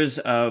members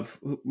of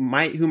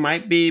who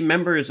might be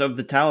members of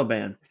the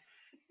Taliban.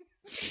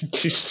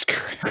 Jesus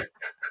Christ.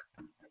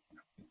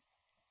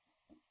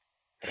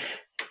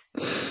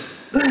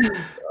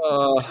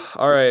 All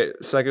right.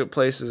 2nd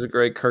place is a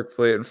Greg Kirk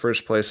plate, and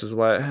 1st place is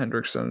Wyatt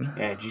Hendrickson.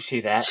 Yeah, did you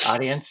see that,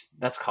 audience?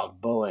 That's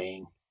called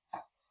bullying.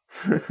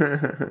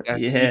 Yeah.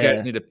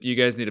 You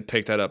guys need to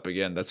pick that up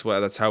again. That's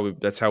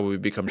how we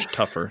become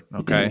tougher.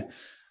 Okay.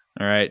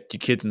 All right. You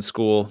kids in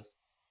school,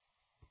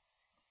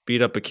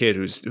 beat up a kid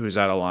who's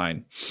out of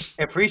line.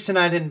 If Reese and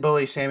I didn't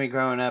bully Sammy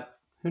growing up,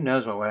 who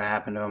knows what would have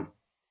happened to him?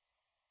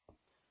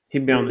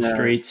 He'd be on the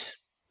streets.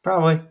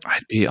 Probably.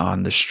 I'd be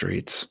on the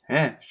streets.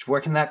 Yeah, just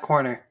working that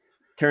corner.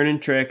 Turning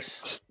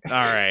tricks. All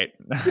right.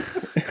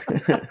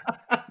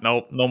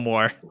 Nope, no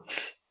more.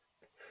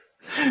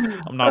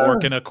 I'm not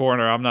working a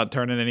corner. I'm not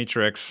turning any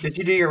tricks. Did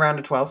you do your round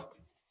of 12?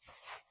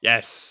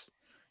 Yes.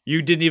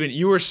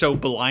 You were so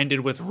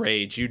blinded with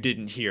rage. You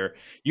didn't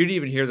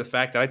even hear the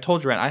fact that I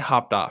told you, Ryan, I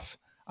hopped off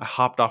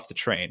the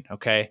train.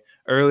 Okay.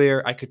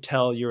 Earlier, I could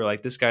tell you were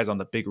like, this guy's on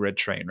the big red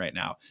train right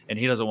now, and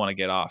he doesn't want to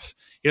get off.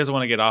 He doesn't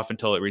want to get off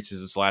until it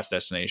reaches its last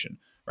destination.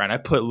 Ryan, I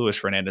put Luis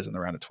Fernandez in the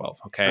round of 12.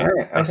 Okay. All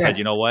right, okay. I said,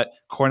 you know what?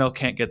 Cornell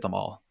can't get them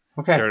all.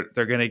 Okay.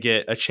 They're going to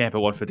get a champ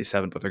at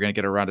 157, but they're going to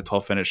get a round of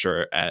 12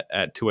 finisher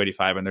at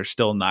 285, and they're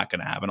still not going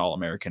to have an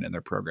All-American in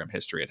their program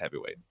history at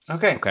heavyweight.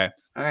 Okay. Okay.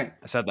 All right.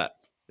 I said that.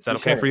 Is that You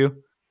okay said for it.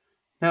 you?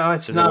 No,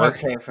 it's Does it not work?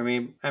 okay for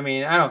me. I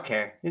mean, I don't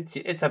care.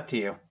 It's up to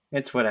you.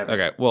 It's whatever.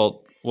 Okay.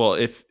 Well,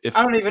 if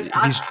I don't even.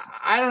 he's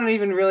I don't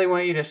even really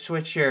want you to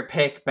switch your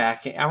pick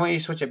back. I want you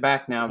to switch it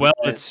back now. well,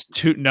 Because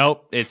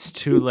it's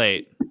too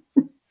late.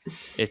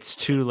 It's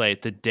too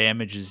late. The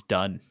damage is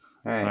done.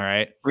 all All right,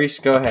 right. Reese,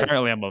 go ahead.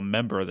 Apparently, I'm a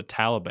member of the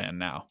Taliban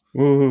now.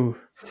 Ooh.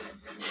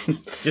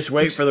 Just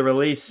wait for the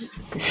release.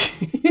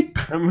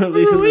 I'm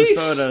releasing those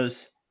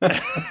photos.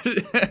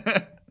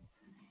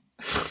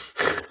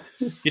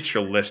 Get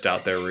your list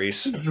out there,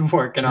 Reese. He's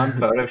working on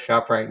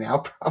Photoshop right now,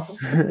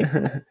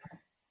 probably.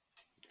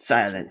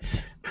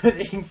 Silence.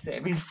 Putting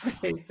Sammy's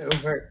face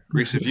over.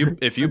 Reese, if you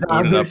Saddam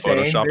booted up Hussein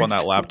Photoshop on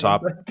that or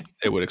laptop, something like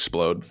it would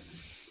explode.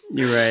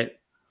 You're right.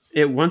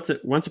 It once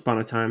upon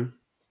a time.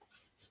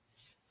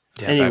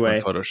 Yeah, Anyway.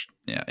 back when Photoshop.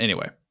 Yeah.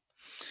 Anyway.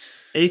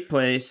 8th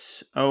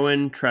place,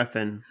 Owen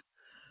Treffen.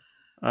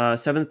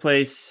 7th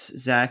place,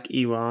 Zach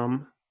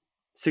Elam.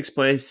 6th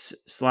place,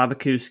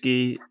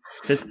 Slavakuski.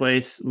 5th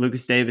place,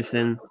 Lucas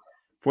Davison.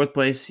 4th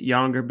place,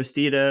 Younger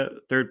Bastida.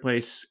 3rd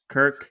place,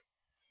 Kirk.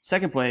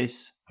 2nd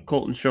place,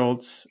 Colton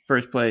Schultz.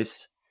 1st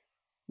place,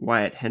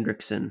 Wyatt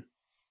Hendrickson.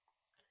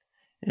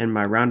 And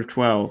my round of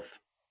 12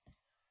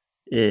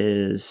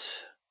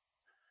 is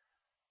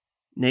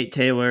Nate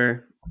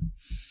Taylor,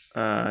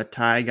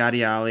 Ty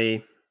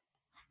Gadiali,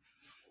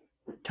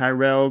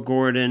 Tyrell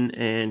Gordon,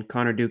 and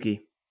Connor Dookie.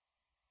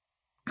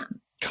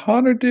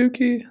 Connor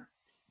Dookie.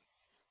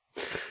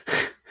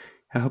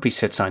 I hope he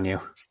sits on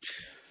you.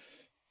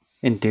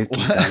 And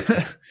Dookie's on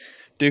you.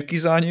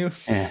 Dookie's on you?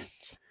 Yeah.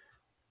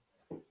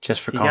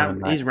 Just for calling him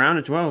that. He's round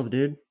of 12,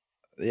 dude.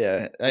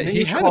 Yeah.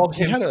 He had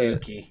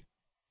Dookie.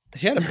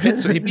 He had a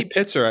Pitzer. He beat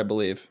Pitzer, I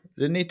believe.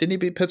 Didn't he? Didn't he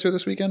beat Pitzer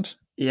this weekend?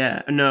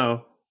 Yeah.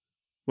 No.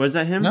 Was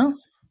that him? No.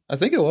 I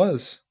think it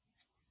was.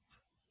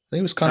 I think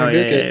it was Connor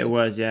Dookie. Yeah, it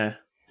was, yeah.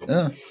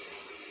 Yeah.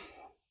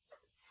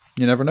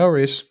 You never know,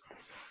 Reese.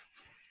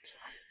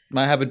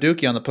 Might have a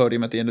Dookie on the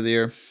podium at the end of the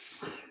year.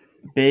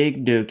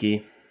 Big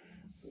Dookie.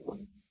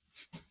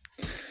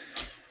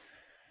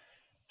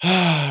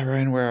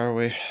 Ryan, where are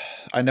we?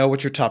 I know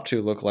what your top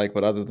 2 look like,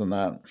 but other than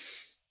that.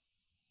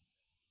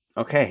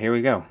 Okay, here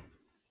we go.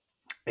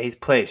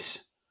 8th place,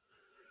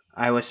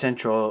 Iowa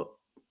Central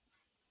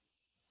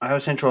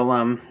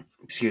alum,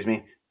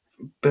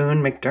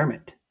 Boone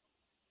McDermott.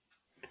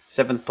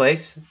 7th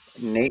place,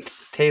 Nate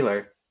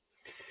Taylor.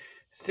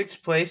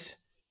 6th place,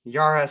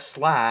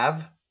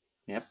 Yaroslav.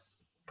 Yep,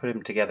 put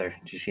him together.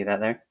 Did you see that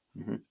there?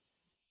 Mm-hmm.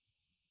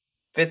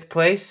 5th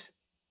place,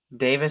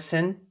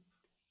 Davison.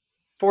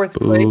 4th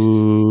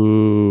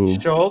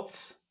place,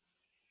 Schultz.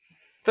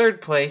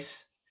 3rd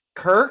place,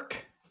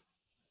 Kirk.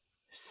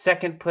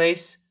 2nd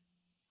place,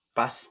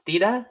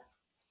 Bastida.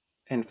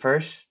 And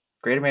 1st,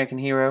 Great American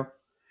Hero,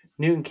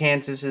 Newton,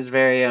 Kansas's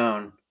very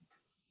own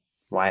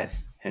Wyatt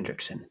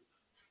Hendrickson.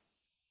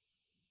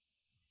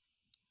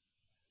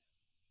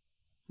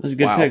 Those are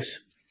good picks.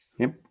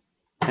 Yep.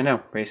 I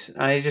know, Race.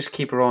 I just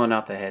keep rolling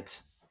out the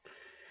hits.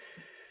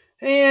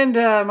 And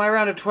my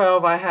round of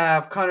 12, I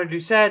have Connor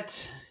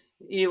Doucette,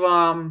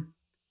 Elam,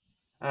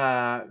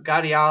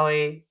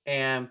 Gadiali,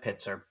 and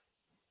Pitzer.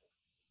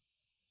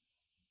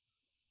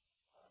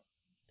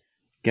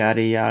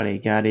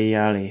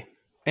 Gadiali.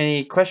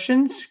 Any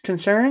questions,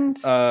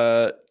 concerns?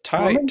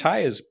 Ty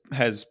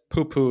has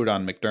poo-pooed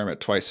on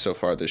McDermott twice so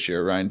far this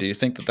year. Ryan, do you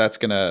think that that's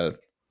going to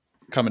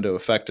come into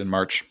effect in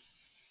March?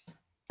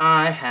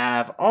 I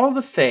have all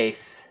the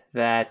faith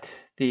that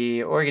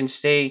the Oregon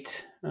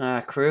State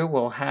crew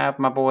will have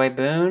my boy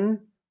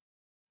Boone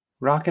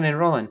rocking and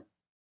rolling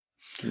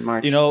in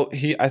March. You know,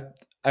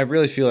 I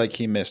really feel like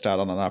he missed out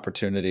on an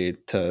opportunity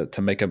to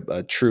make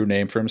a true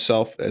name for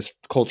himself as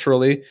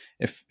culturally.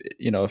 If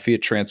he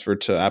had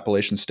transferred to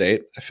Appalachian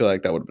State, I feel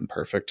like that would have been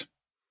perfect.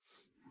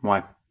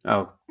 Why?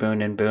 Oh,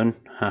 Boone and Boone.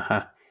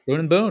 Boone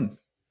and Boone.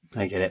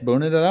 I get it.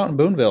 Booning it out in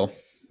Booneville.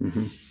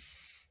 Mm-hmm.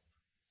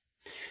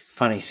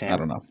 Funny, Sam. I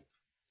don't know.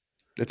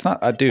 It's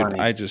not, dude.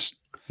 Funny.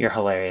 You're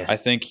hilarious. I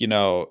think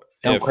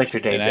don't quit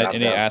your day job.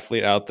 Any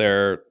athlete out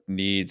there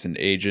needs an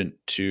agent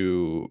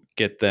to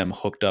get them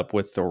hooked up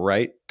with the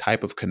right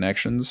type of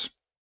connections.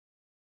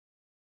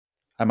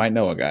 I might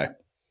know a guy.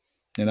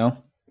 You know?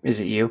 Is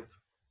it you?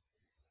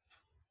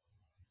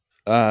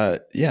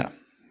 Yeah,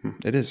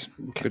 it is.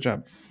 Okay. Good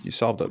job. You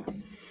solved it.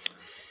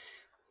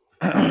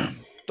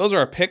 Those are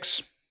our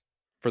picks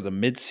for the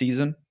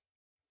mid-season.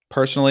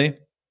 Personally,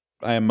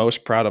 I am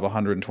most proud of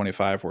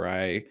 125, where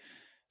I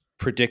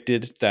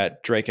predicted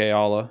that Drake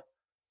Ayala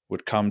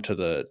would come to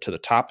the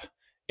top,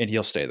 and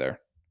he'll stay there.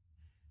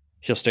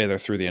 He'll stay there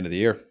through the end of the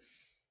year.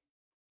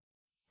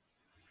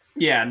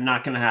 Yeah,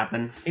 not going to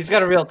happen. He's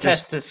got a real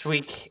test this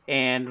week,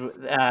 and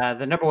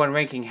the number 1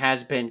 ranking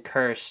has been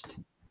cursed.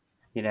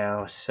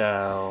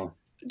 So...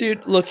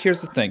 Dude, look,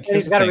 here's the thing.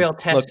 He's got a real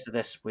test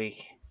this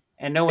week,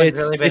 and no one's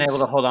really been able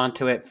to hold on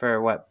to it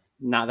for,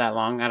 not that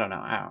long. I don't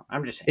know.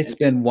 I'm just saying. It's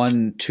been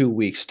 1-2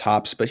 weeks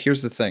tops. But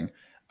here's the thing: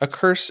 a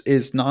curse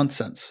is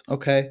nonsense.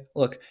 Okay,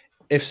 look,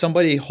 if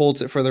somebody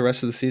holds it for the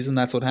rest of the season,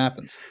 that's what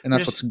happens, and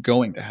that's what's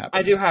going to happen.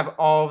 I do have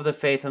all of the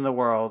faith in the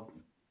world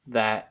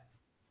that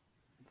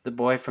the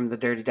boy from the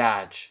Dirty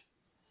Dodge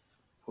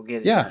will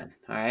get it done.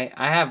 All right,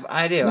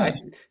 I do.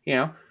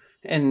 Yeah.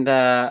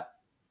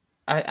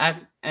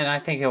 I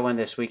think he'll win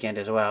this weekend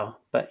as well.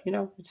 But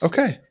it's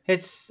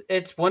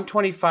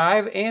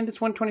 125 and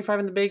it's 125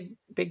 in the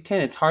Big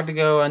Ten. It's hard to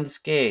go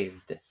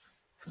unscathed.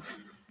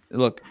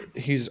 Look,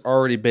 he's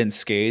already been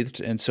scathed,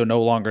 and so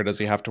no longer does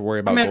he have to worry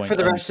about going for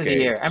the rest unscathed. of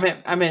the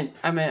year. I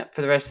meant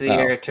for the rest of the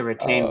year to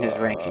retain his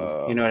ranking.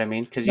 You know what I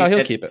mean? Because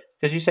he'll keep it.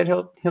 Because you said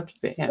he'll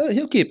keep it. Yeah,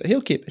 he'll keep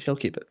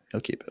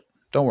it.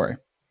 Don't worry.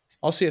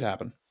 I'll see it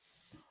happen.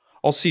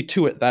 I'll see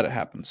to it that it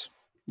happens.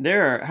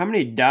 There are how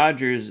many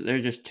Dodgers?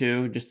 There's just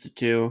the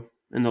two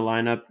in the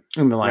lineup.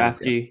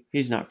 Rafty,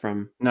 he's not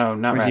from. No,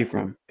 not where's Rafty. He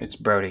from? It's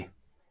Brody.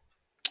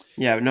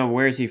 Yeah, no.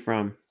 Where is he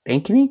from?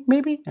 Ankeny,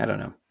 maybe. I don't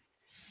know.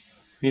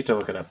 You have to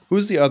look it up.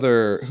 Who's the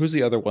other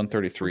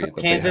 133 that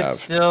Kansas, they have?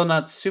 Still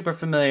not super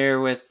familiar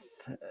with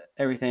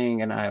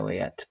everything in Iowa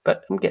yet,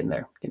 but I'm getting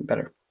there, getting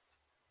better.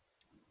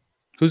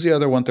 Who's the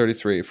other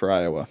 133 for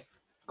Iowa?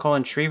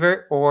 Colin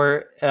Schriever,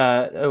 or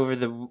over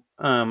the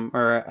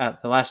or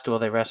at the last duel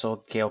they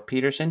wrestled Gale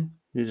Peterson,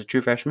 who's a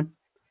true freshman.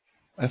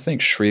 I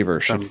think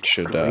Schriever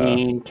should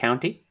Greene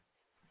County.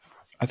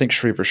 I think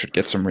Schriever should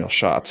get some real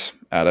shots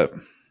at it.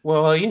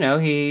 Well,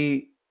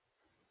 he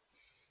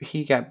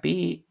got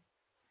beat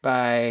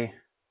by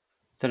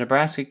the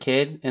Nebraska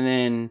kid, and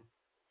then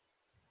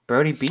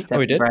Brody beat that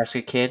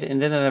Nebraska kid,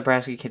 and then the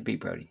Nebraska kid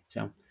beat Brody.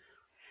 So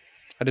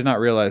I did not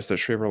realize that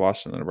Schriever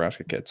lost to the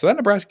Nebraska kid. So that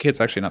Nebraska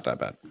kid's actually not that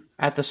bad.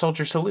 At the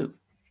Soldier Salute.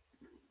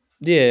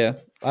 Yeah,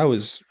 I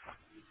was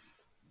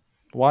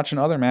watching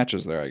other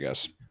matches there, I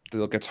guess.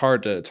 Look, it's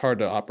hard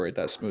to operate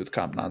that smooth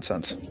comp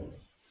nonsense.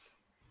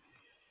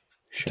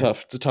 Sure.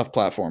 It's a tough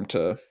platform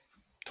to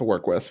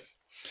work with.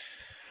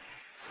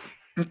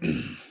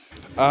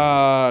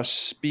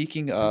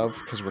 Speaking of,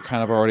 because we're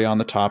kind of already on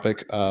the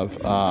topic of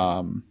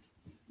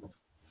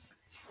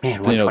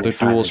the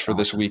duels for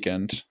this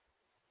weekend.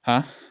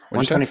 Huh?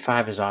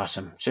 125 is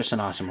awesome. It's just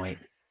an awesome weight.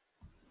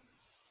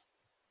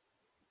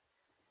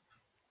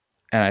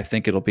 And I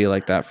think it'll be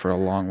like that for a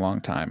long,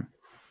 long time.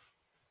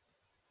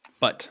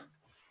 But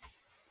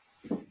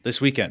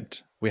this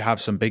weekend, we have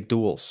some big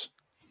duels.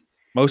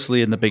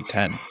 Mostly in the Big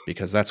Ten,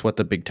 because that's what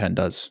the Big Ten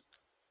does.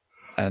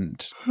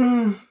 And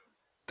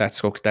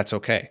that's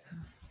okay.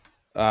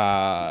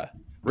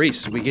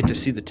 Reese, we get to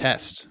see the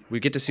test. We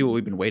get to see what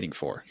we've been waiting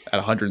for at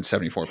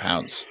 174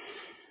 pounds.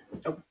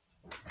 Oh.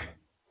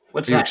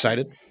 Are you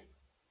excited?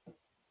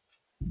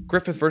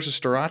 Griffith versus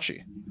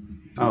Storaci.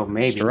 Oh,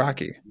 maybe.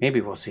 Storaci. Maybe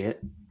we'll see it.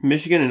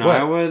 Michigan and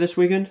Iowa this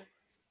weekend?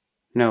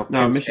 No,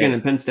 Michigan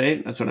and Penn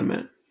State. That's what I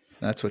meant.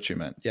 That's what you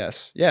meant.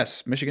 Yes,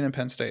 Michigan and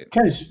Penn State.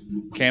 Because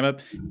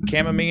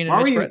Camamine and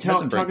why were you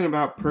talking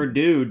about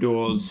Purdue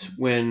duels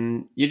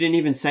when you didn't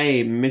even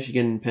say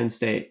Michigan and Penn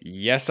State?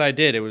 Yes, I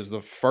did. It was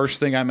the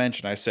first thing I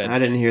mentioned. I said I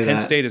didn't hear Penn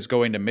that. State is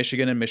going to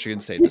Michigan and Michigan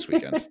State this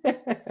weekend.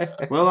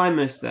 Well, I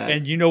missed that.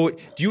 And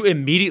you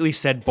immediately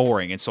said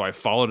boring, and so I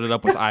followed it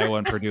up with Iowa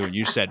and Purdue, and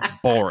you said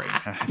boring.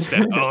 I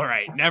said, all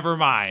right, never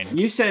mind.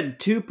 You said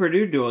two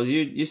Purdue duels.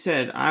 You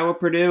said Iowa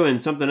Purdue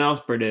and something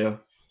else Purdue.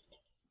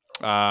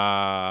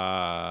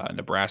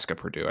 Nebraska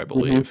Purdue, I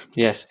believe. Mm-hmm.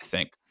 Yes, I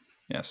think.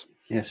 Yes.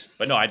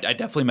 But no, I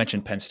definitely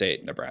mentioned Penn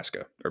State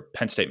Nebraska, or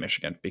Penn State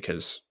Michigan,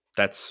 because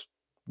that's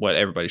what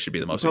everybody should be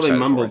the most excited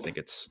for. I think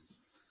it's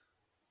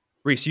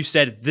Reese. You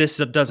said this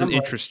doesn't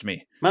interest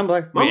me.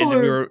 Mumbler. Wait, and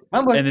then we were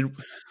Mumbler.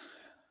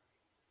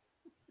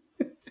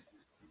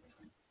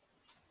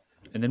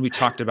 And then we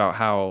talked about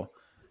how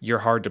you're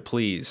hard to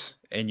please,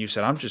 and you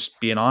said I'm just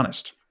being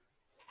honest.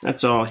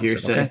 That's all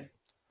hearsay. Okay.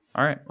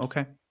 All right.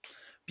 Okay.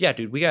 Yeah,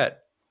 dude, we got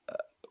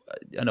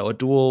a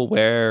duel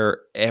where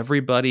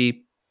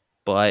everybody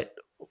but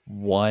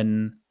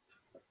one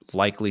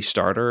likely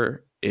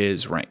starter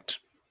is ranked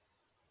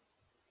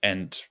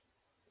and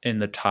in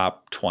the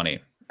top 20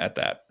 at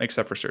that,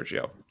 except for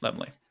Sergio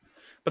Lemley.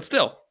 But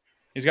still,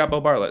 he's got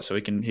Bo Bartlett, so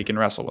he can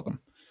wrestle with him.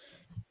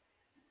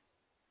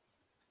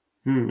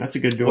 That's a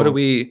good duel. What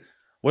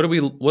are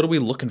we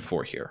looking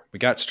for here? We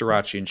got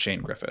Storaci and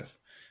Shane Griffith.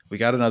 We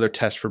got another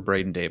test for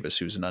Braden Davis,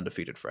 who's an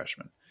undefeated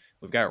freshman.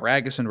 We've got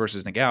Ragusin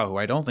versus Nagao, who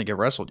I don't think have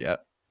wrestled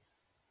yet.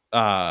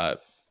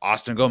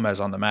 Austin Gomez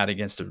on the mat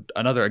against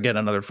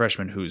another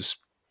freshman who's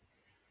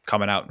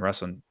coming out and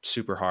wrestling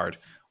super hard.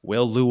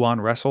 Will Luan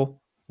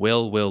wrestle?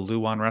 Will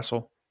Luan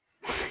wrestle?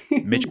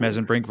 Mitch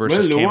Mesenbrink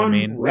versus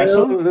Camamine.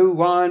 Will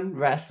Luan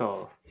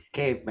wrestle?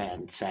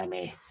 Caveman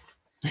Sammy.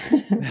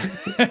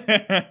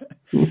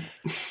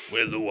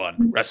 Will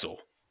Luan wrestle?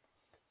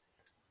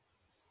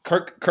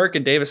 Kirk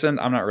and Davison,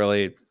 I'm not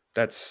really.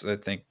 I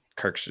think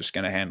Kirk's just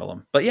going to handle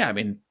them. But yeah, I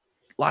mean,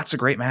 lots of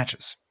great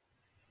matches.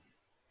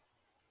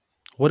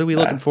 What are we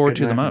looking forward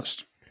to the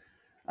most?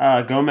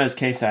 Gomez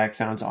Kasak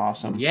sounds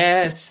awesome.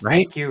 Yes,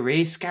 right? Thank you,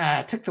 Reese. God,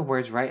 I took the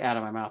words right out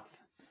of my mouth.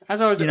 As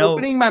I was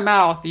opening my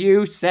mouth,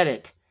 you said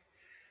it.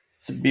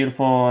 It's a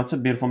beautiful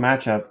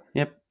matchup.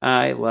 Yep,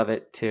 I love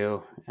it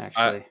too.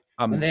 Actually,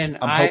 I'm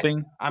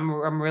hoping.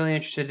 I'm really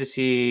interested to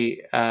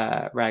see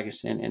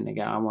Ragusan in the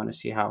game. I want to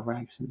see how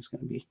Ragusan's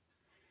going to be.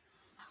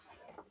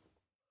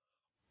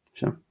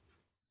 So,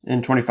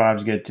 and 25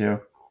 is good too.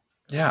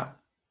 Yeah,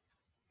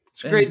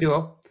 it's a great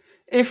duo.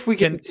 If we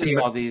can see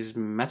all these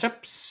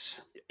matchups.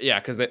 Yeah,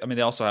 because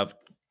they also have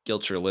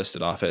Gilcher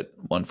listed off at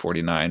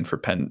 149 for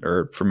Penn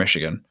or for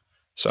Michigan.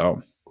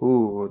 So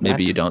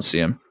maybe you don't see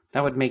him.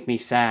 That would make me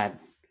sad.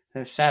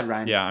 They're sad,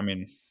 Ryan. Yeah, I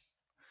mean,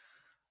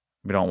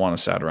 we don't want a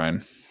sad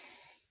Ryan.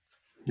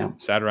 No.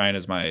 Sad Ryan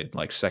is my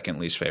second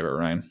least favorite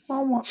Ryan.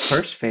 Well,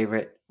 first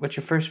favorite. What's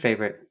your first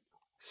favorite?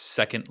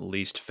 Second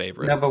least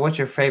favorite. No, but what's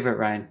your favorite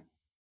Ryan?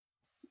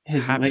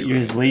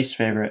 His least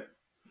favorite.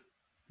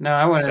 No,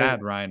 I wanted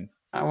sad Ryan.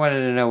 I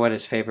wanted to know what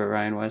his favorite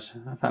Ryan was.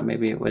 I thought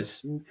maybe it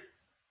was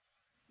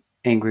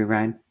Angry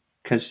Ryan.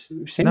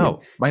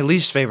 My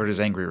least favorite is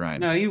Angry Ryan.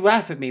 No, you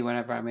laugh at me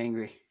whenever I'm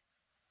angry.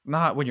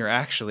 Not when you're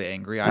actually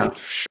angry. I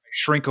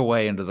shrink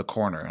away into the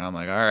corner, and I'm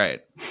like, all right,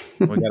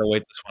 we got to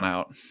wait this one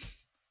out.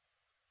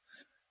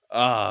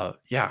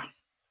 Yeah.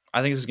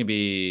 I think this is going to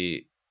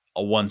be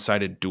a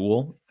one-sided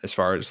duel as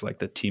far as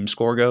the team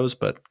score goes,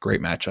 but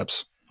great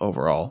matchups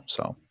overall.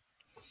 So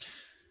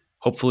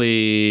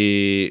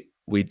hopefully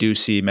we do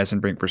see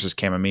Mesenbrink versus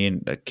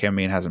Camamine.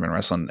 Camamine hasn't been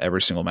wrestling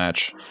every single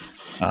match,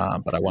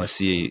 but I want to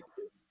see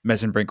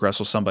Mesenbrink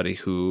wrestle somebody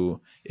who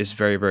is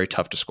very, very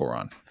tough to score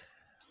on.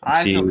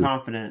 I feel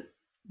confident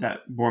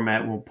that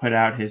Bormet will put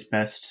out his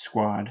best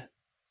squad.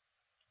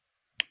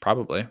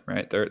 Probably,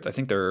 right? I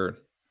think they're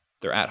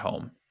at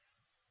home,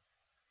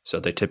 so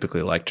they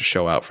typically like to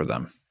show out for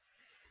them.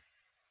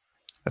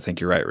 I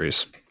think you're right,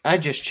 Reese. I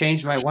just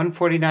changed my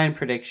 149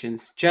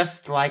 predictions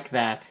just like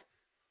that.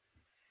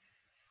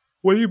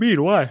 What do you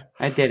mean? Why?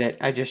 I did it.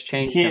 I just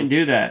changed. You can't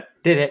do that.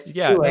 Did it?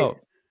 Yeah. No.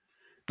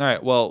 All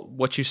right. Well,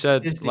 what you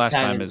said last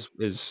time is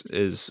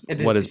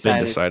what has been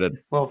decided.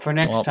 Well, for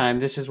next time,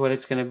 this is what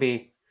it's going to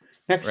be.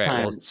 Next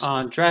time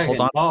on Dragon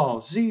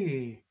Ball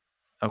Z.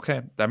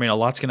 Okay. I mean, a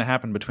lot's going to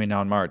happen between now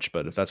and March,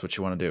 but if that's what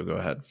you want to do, go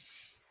ahead.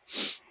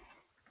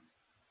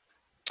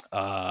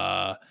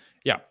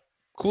 Yeah.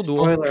 Cool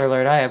duel. Spoiler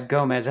alert, I have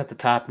Gomez at the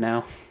top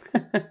now.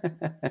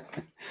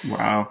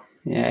 Wow.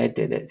 Yeah, I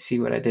did it. See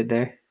what I did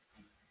there?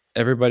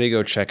 Everybody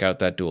go check out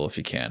that duel if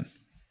you can.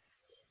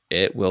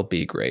 It will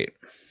be great.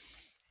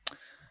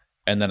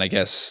 And then I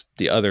guess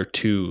the other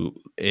two,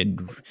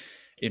 in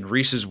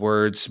Reese's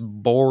words,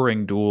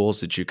 boring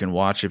duels that you can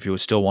watch if you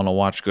still want to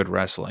watch good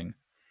wrestling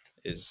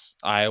is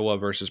Iowa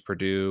versus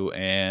Purdue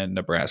and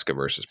Nebraska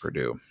versus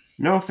Purdue.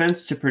 No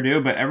offense to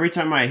Purdue, but every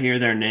time I hear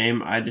their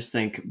name, I just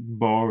think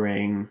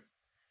boring.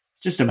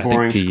 Just a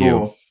boring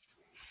school.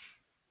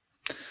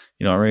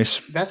 You know,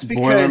 Reese? That's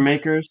because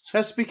Boilermakers.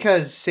 That's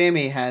because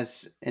Sammy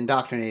has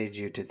indoctrinated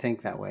you to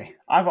think that way.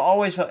 I've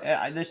always felt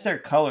there's their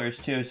colors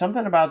too.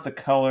 Something about the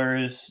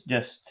colors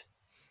just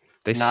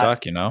they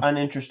suck,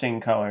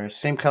 uninteresting colors.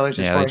 Same colors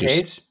as Fort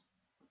Hayes?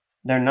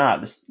 They're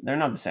not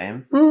the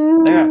same.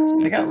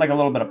 They got like a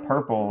little bit of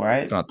purple,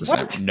 right? Not the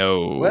same.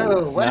 No.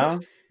 Whoa,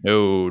 what?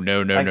 No.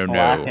 Like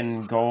black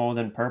and gold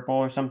and purple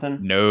or something?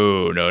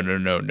 No.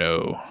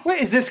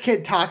 What is this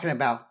kid talking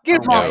about?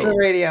 Get him off the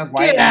radio.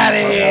 Get out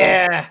of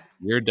here.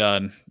 You're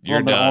done.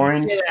 You're done.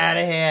 Orange. Get out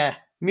of here.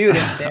 Mute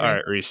him. All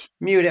right, Reese.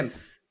 Mute him.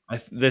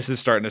 This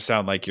is starting to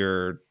sound like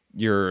you're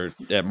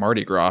at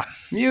Mardi Gras.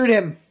 Mute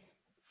him.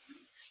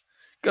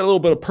 Got a little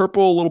bit of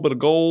purple, a little bit of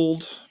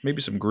gold, maybe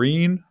some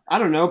green. I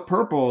don't know.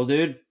 Purple,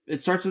 dude.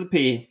 It starts with a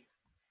P.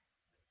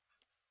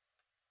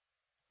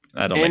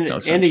 That don't make no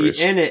sense,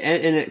 Reese. And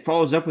it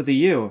follows up with a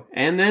U.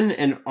 And then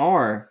an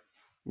R.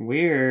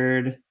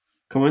 Weird.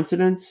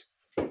 Coincidence?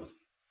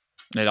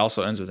 It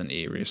also ends with an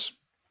E, Reese.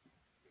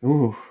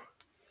 Ooh.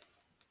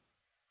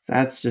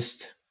 That's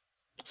just...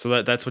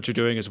 So that's what you're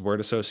doing is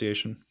word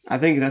association? I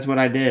think that's what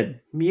I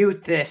did.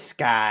 Mute this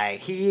guy.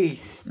 He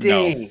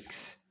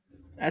stinks. No.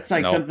 That's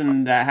like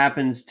something that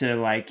happens to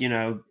what do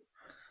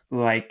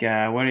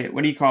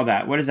you call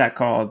that? What is that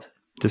called?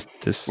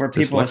 Where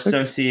people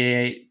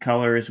associate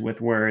colors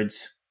with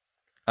words.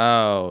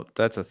 Oh,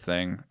 that's a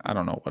thing. I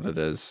don't know what it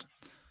is.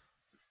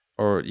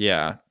 Or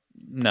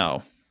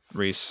no,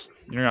 Reese,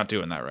 you're not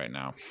doing that right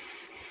now.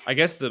 I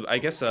guess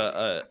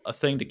a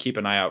thing to keep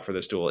an eye out for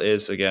this duel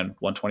is again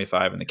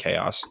 125 in the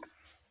chaos,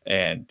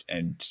 and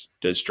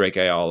does Drake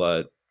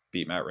Ayala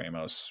beat Matt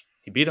Ramos?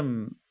 He beat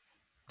him.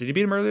 Did he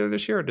beat him earlier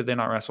this year, or did they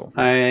not wrestle?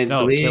 I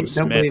believe.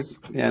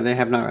 Yeah, they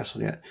have not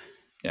wrestled yet.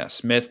 Yeah,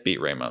 Smith beat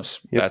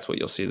Ramos. Yep. That's what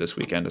you'll see this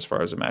weekend as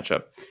far as a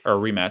matchup or a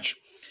rematch.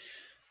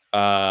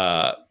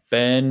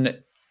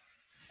 Ben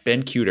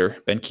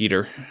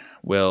Keeter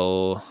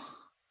will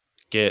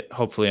get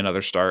hopefully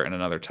another start and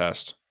another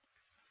test.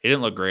 He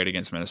didn't look great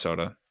against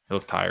Minnesota. He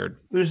looked tired.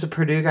 Who's the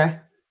Purdue guy?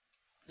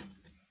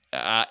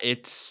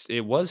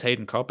 It was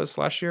Hayden Kopis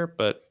last year,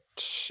 but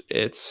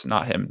it's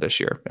not him this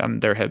year.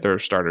 And their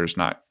starter's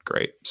not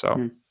great.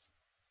 So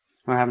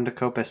what happened to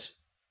Kopis?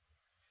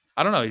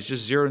 I don't know. He's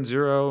just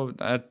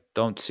 0-0. I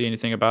don't see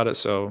anything about it,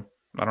 so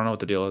I don't know what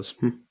the deal is.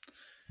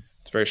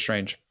 It's very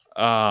strange.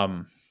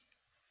 I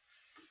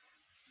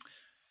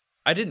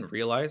didn't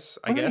realize.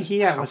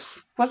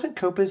 Wasn't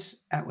Copas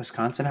at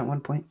Wisconsin at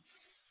one point?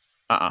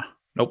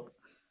 Nope.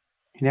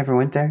 He never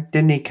went there.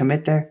 Didn't he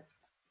commit there?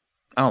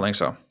 I don't think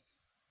so.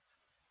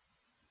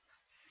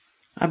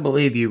 I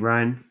believe you,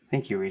 Ryan.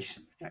 Thank you, Reese.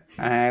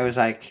 I was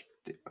like,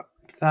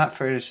 thought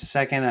for a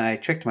second I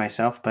tricked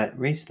myself, but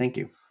Reese, thank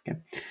you. Okay.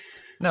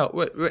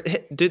 No,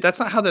 dude, that's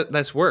not how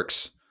this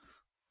works.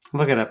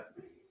 Look it up.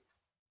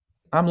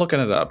 I'm looking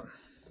it up.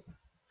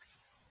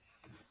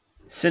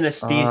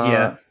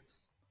 Synesthesia.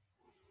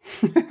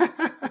 Good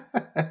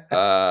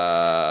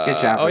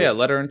job. Oh, Reese. yeah,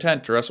 letter of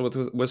intent to wrestle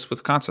with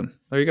Wisconsin.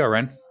 There you go,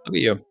 Ryan. Look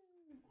at you.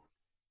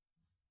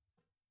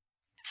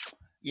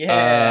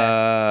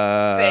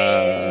 Yeah.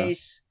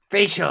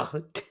 Facial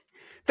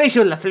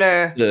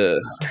Lafleur.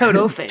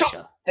 Total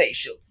facial.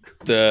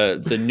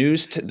 The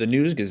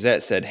News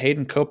Gazette said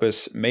Hayden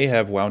Copas may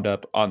have wound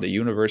up on the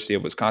University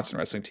of Wisconsin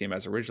wrestling team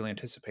as originally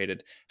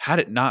anticipated, had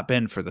it not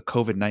been for the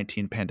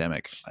COVID-19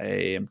 pandemic. I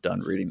am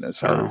done reading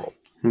this article.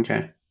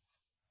 Okay.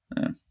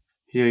 Yeah.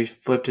 He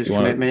flipped his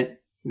commitment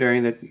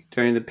during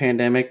the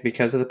pandemic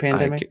because of the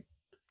pandemic.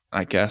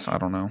 I guess I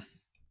don't know.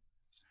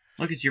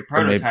 Look at your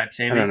prototype,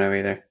 Sammy. I don't know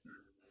either.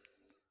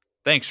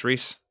 Thanks,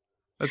 Reese.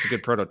 That's a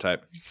good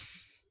prototype.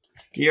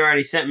 You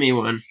already sent me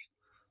one.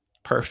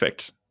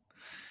 Perfect.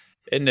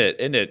 Isn't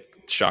it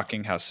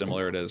shocking how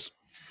similar it is?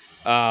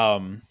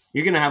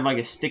 You're gonna have like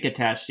a stick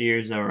attached to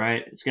yours, though,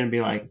 right? It's gonna be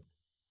like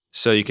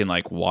so you can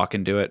like walk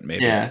and do it.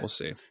 Maybe we'll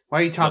see. Why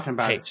are you talking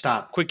about it?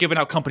 Stop! Quit giving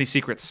out company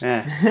secrets.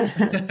 Yeah.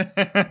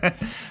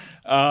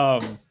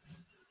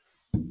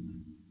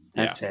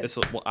 That's it.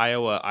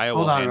 Iowa.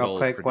 Hold on, real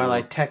quick, Purdue. While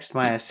I text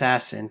my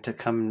assassin to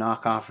come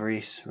knock off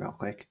Reese, real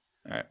quick.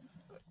 All right.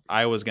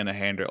 Iowa's gonna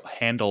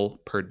handle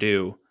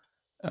Purdue.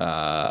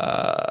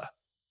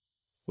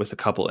 With a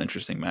couple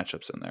interesting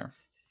matchups in there.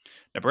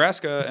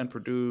 Nebraska and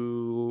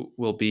Purdue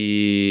will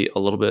be a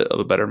little bit of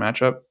a better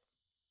matchup,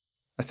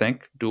 I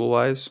think,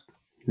 dual-wise.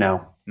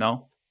 No.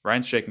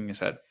 Ryan's shaking his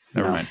head.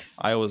 Never mind.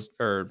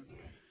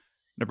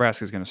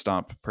 Nebraska's going to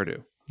stomp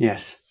Purdue.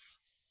 Yes.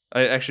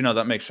 Actually, no,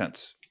 that makes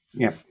sense.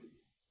 Yep.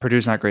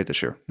 Purdue's not great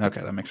this year.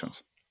 Okay, that makes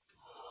sense.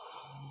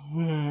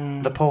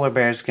 The Polar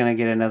Bear's going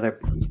to get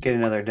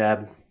another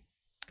dub.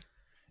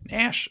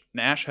 Nash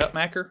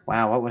Hutmacher.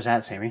 Wow, what was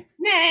that, Sammy?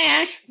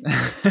 Nash.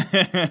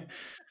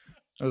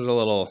 There's a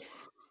little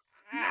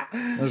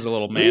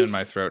man Reese, in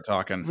my throat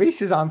talking.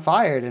 Reese is on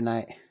fire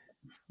tonight.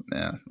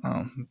 Yeah,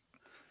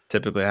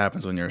 typically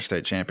happens when you're a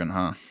state champion,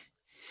 huh?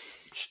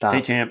 Stop.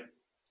 State champ.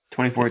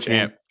 2014. State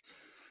champ.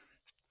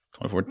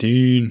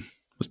 2014.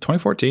 Was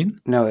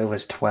 2014? No, it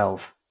was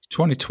 12.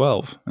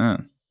 2012.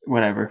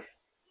 Whatever.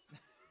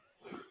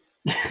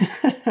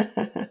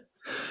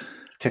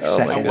 Took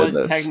second. I was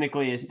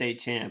technically a state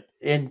champ.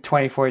 In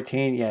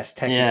 2014, yes,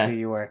 technically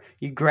you were.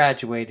 You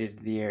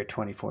graduated the year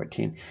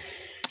 2014.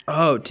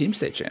 Oh, team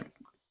state champ.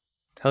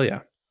 Hell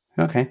yeah.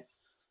 Okay.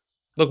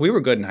 Look, we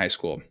were good in high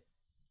school.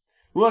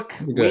 Look,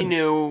 we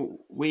know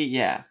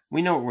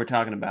what we're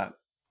talking about.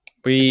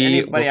 If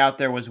anybody out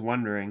there was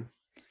wondering.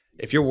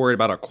 If you're worried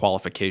about our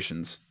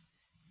qualifications,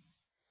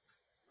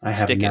 I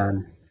have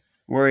none.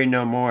 Worry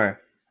no more.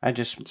 I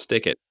just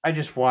stick it. I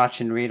just watch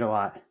and read a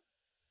lot.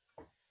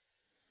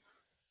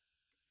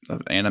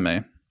 Of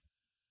anime.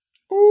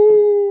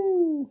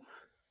 Ooh.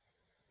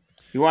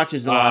 He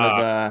watches a lot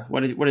of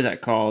what is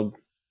that called?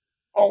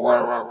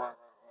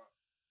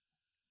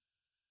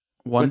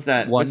 What's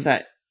that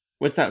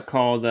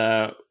called?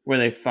 Where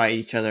they fight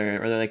each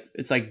other, or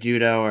it's like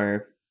judo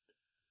or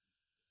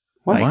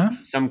what?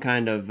 Some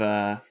kind of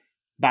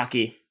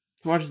Baki.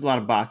 He watches a lot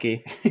of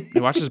Baki. He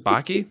watches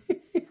Baki?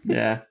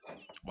 Yeah.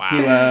 Wow.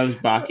 He loves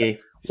Baki.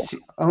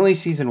 Only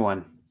season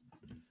 1.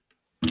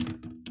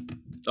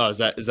 Oh, is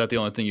that the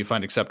only thing you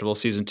find acceptable?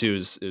 Season 2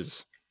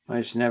 is I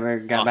just never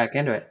got back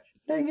into it.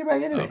 I didn't get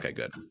back into it. Okay,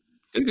 good.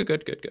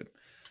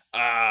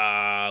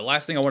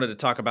 Last thing I wanted to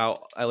talk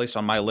about, at least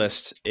on my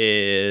list,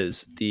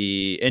 is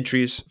the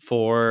entries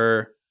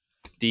for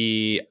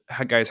the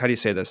guys. How do you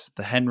say this?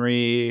 The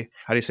Henri.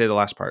 How do you say the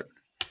last part?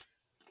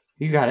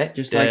 You got it.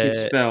 Just like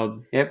it's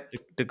spelled. Yep.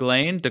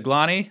 Deglane.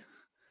 Delane.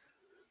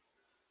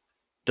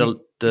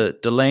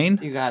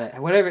 You got it.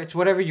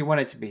 Whatever you want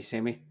it to be,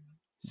 Sammy.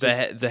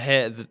 This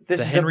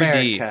is Henri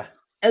America.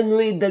 D.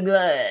 Henri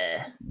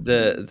Deglane.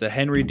 The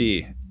Henri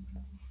D.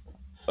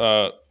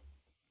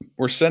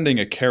 We're sending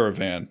a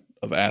caravan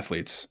of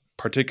athletes,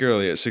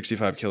 particularly at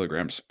 65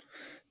 kilograms,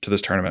 to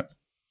this tournament.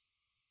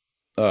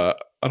 I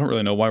don't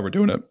really know why we're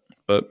doing it,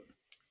 but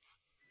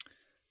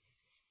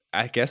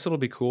I guess it'll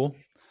be cool.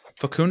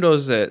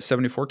 Facundo's at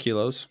 74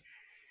 kilos,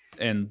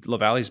 and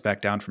LaValle's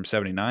back down from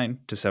 79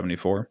 to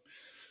 74.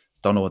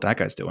 Don't know what that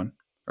guy's doing.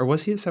 Or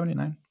was he at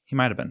 79? He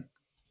might have been.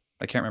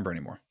 I can't remember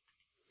anymore.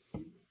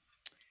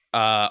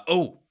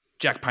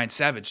 Jack Pine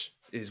Savage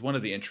is one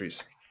of the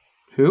entries.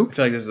 Who? I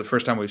feel like this is the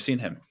first time we've seen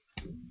him.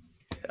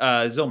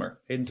 Hayden Zillmer.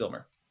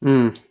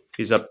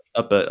 He's up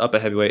a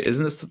heavyweight.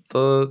 Isn't this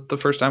the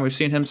first time we've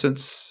seen him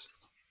since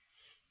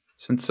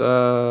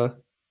the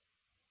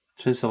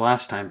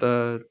last time?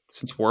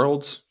 Since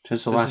Worlds?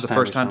 Since the this last is the time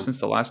first time since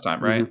the last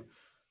time, right?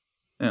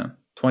 Mm-hmm. Yeah.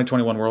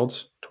 2021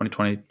 Worlds,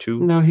 2022.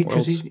 No,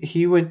 because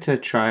he went to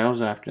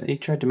trials after. He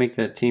tried to make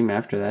the team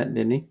after that,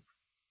 didn't he?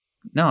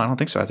 No, I don't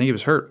think so. I think he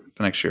was hurt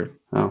the next year.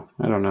 Oh,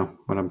 I don't know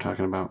what I'm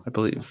talking about. I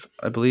believe.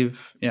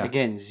 Yeah.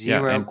 Again,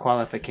 zero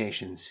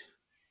qualifications.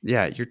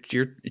 Yeah,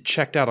 you're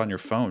checked out on your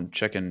phone,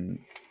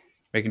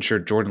 making sure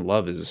Jordan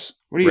Love is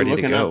What are you ready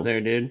looking to go. up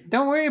there, dude?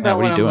 Don't worry about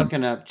what I'm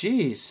looking up.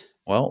 Jeez.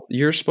 Well,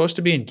 you're supposed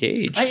to be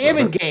engaged. I am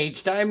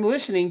engaged. I'm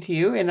listening to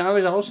you, and I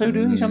was also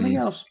doing something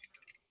else.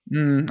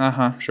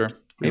 Sure.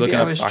 Maybe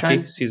I was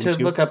trying to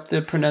look up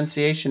the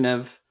pronunciation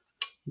of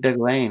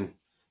Deglane.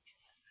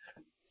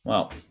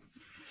 Well,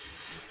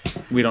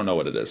 we don't know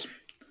what it is.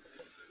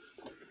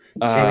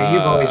 Sammy,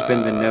 you've always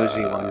been the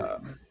nosy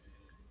one.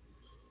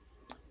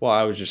 Well,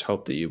 I would just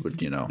hope that you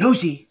would,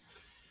 nosy.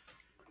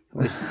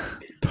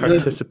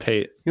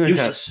 Participate. You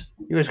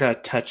always got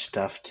to touch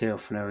stuff too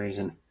for no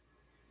reason.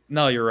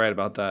 No, you're right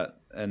about that,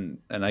 and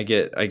I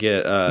get put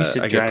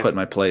in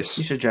my place.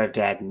 You should drive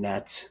Dad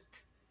nuts.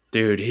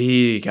 Dude,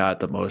 he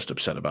got the most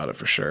upset about it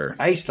for sure.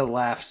 I used to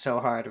laugh so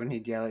hard when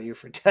he'd yell at you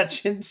for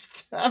touching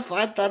stuff.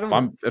 I thought it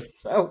was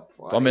so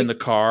funny. If I'm in the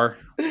car,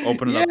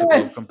 opening up the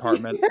glove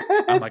compartment,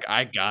 I'm like,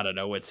 I gotta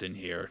know what's in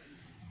here.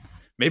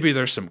 Maybe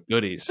there's some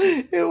goodies.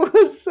 It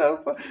was so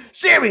fun.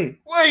 Sammy,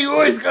 why are you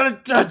always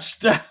gonna touch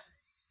stuff?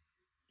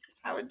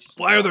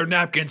 Why are there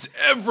napkins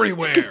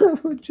everywhere? I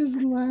would just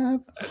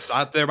laugh. I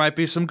thought there might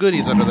be some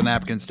goodies under the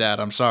napkins, Dad.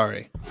 I'm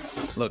sorry.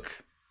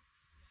 Look.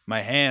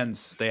 My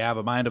hands, they have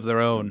a mind of their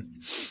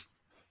own.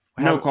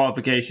 No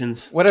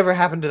qualifications. Whatever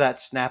happened to that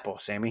Snapple,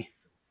 Sammy?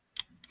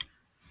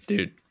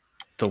 Dude,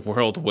 the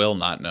world will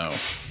not know.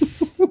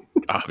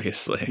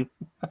 Obviously.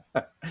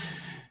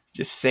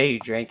 Just say you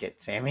drank it,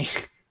 Sammy.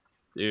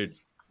 Dude,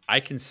 I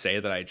can say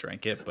that I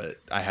drank it, but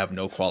I have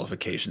no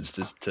qualifications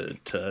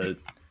to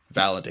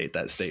validate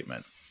that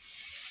statement.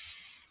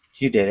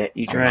 You did it.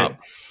 You drank it.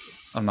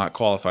 I'm not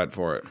qualified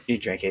for it. You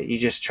drank it. You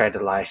just tried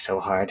to lie so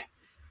hard.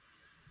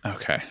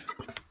 Okay.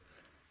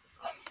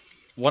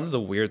 One of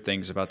the weird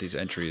things about these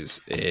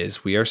entries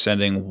is we are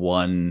sending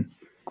one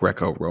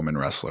Greco-Roman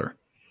wrestler.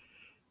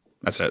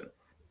 That's it.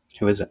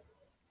 Who is it?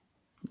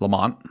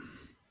 Lamont.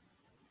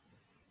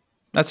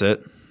 That's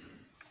it.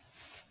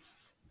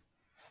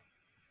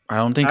 I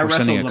don't think we're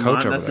sending a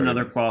coach over there. That's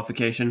another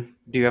qualification.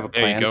 Do you have a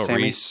plan, There you go,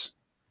 Sammy? Reese.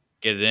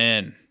 Get it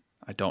in.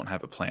 I don't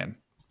have a plan.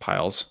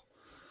 Piles.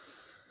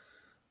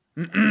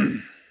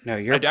 No,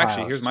 you're Piles.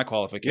 Actually, here's my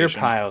qualification. You're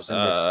Piles in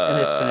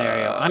this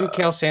scenario. I'm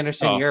Kale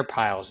Sanderson. You're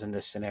Piles in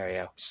this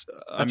scenario.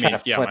 I'm trying to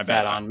flip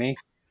that on me.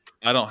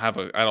 I don't have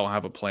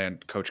a plan,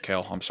 Coach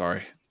Kale. I'm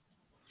sorry.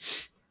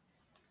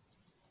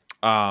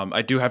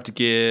 I do have to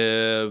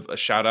give a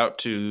shout out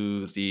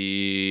to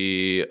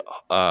the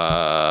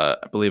I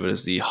believe it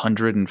is the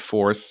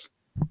 104th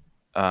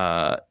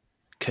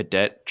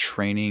Cadet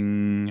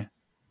Training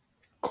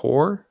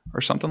Corps or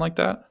something like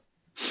that.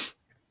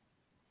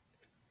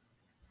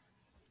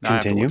 Now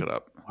Continue. I have to look it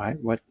up. Why?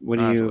 What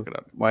do you?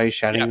 Why are you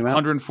shouting them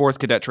out? 104th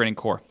Cadet Training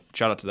Corps.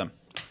 Shout out to them.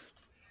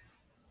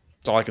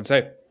 That's all I can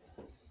say.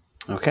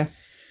 Okay.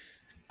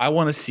 I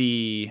want to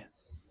see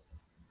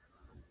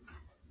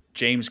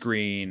James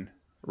Green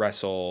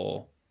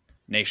wrestle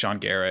Nashawn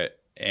Garrett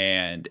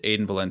and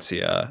Aiden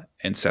Valencia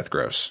and Seth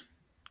Gross.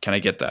 Can I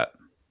get that?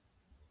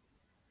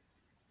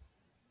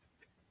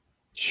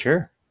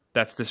 Sure.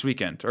 That's this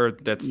weekend, or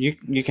that's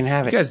you can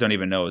have it. You guys don't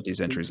even know what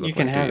these entries look like.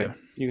 You can have it.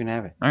 You can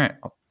have it. All right.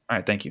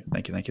 Thank you.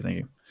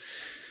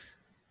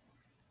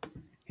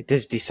 It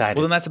is decided.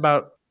 Well, then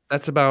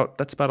that's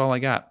about all I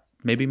got.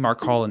 Maybe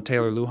Mark Hall and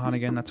Taylor Lujan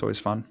again. That's always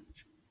fun.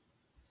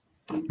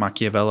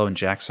 Machiavello and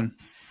Jackson.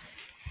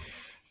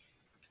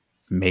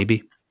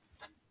 Maybe.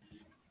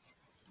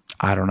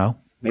 I don't know.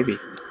 Maybe.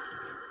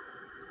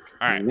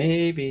 All right.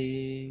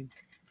 Maybe.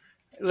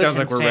 Sounds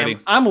like we're ready.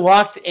 I'm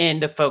locked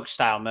into folk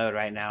style mode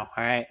right now.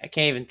 All right. I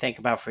can't even think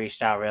about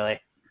freestyle really.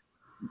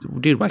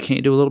 Dude, why can't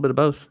you do a little bit of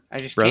both? I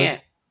just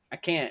can't. I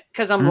can't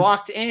because I'm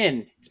locked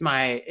in. It's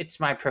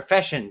my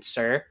profession,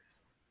 sir.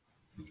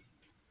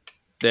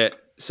 Are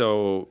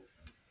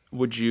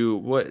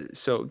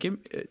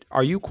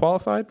you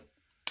qualified?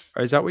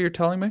 Or is that what you're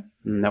telling me?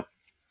 Nope.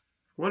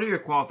 What are your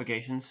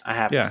qualifications? I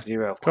have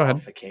zero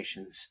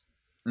qualifications.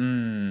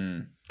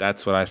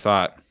 That's what I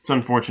thought. It's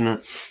unfortunate.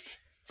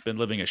 It's been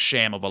living a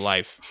sham of a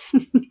life.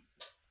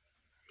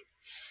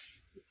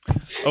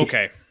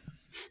 Okay.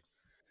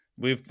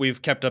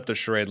 We've kept up the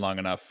charade long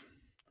enough.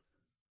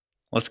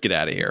 Let's get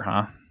out of here,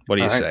 huh? What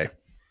do you say?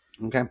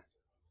 Okay.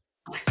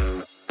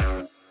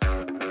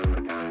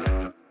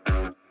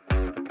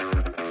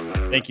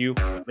 Thank you,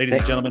 ladies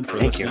and gentlemen, for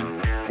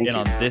listening in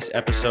on this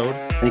episode.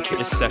 Thank you.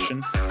 This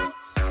session.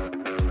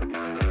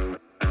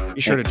 Be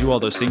sure to do all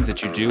those things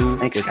that you do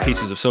with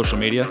pieces of social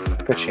media.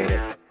 Appreciate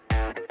it.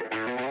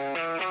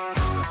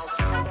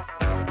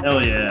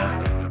 Hell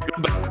yeah.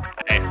 Goodbye.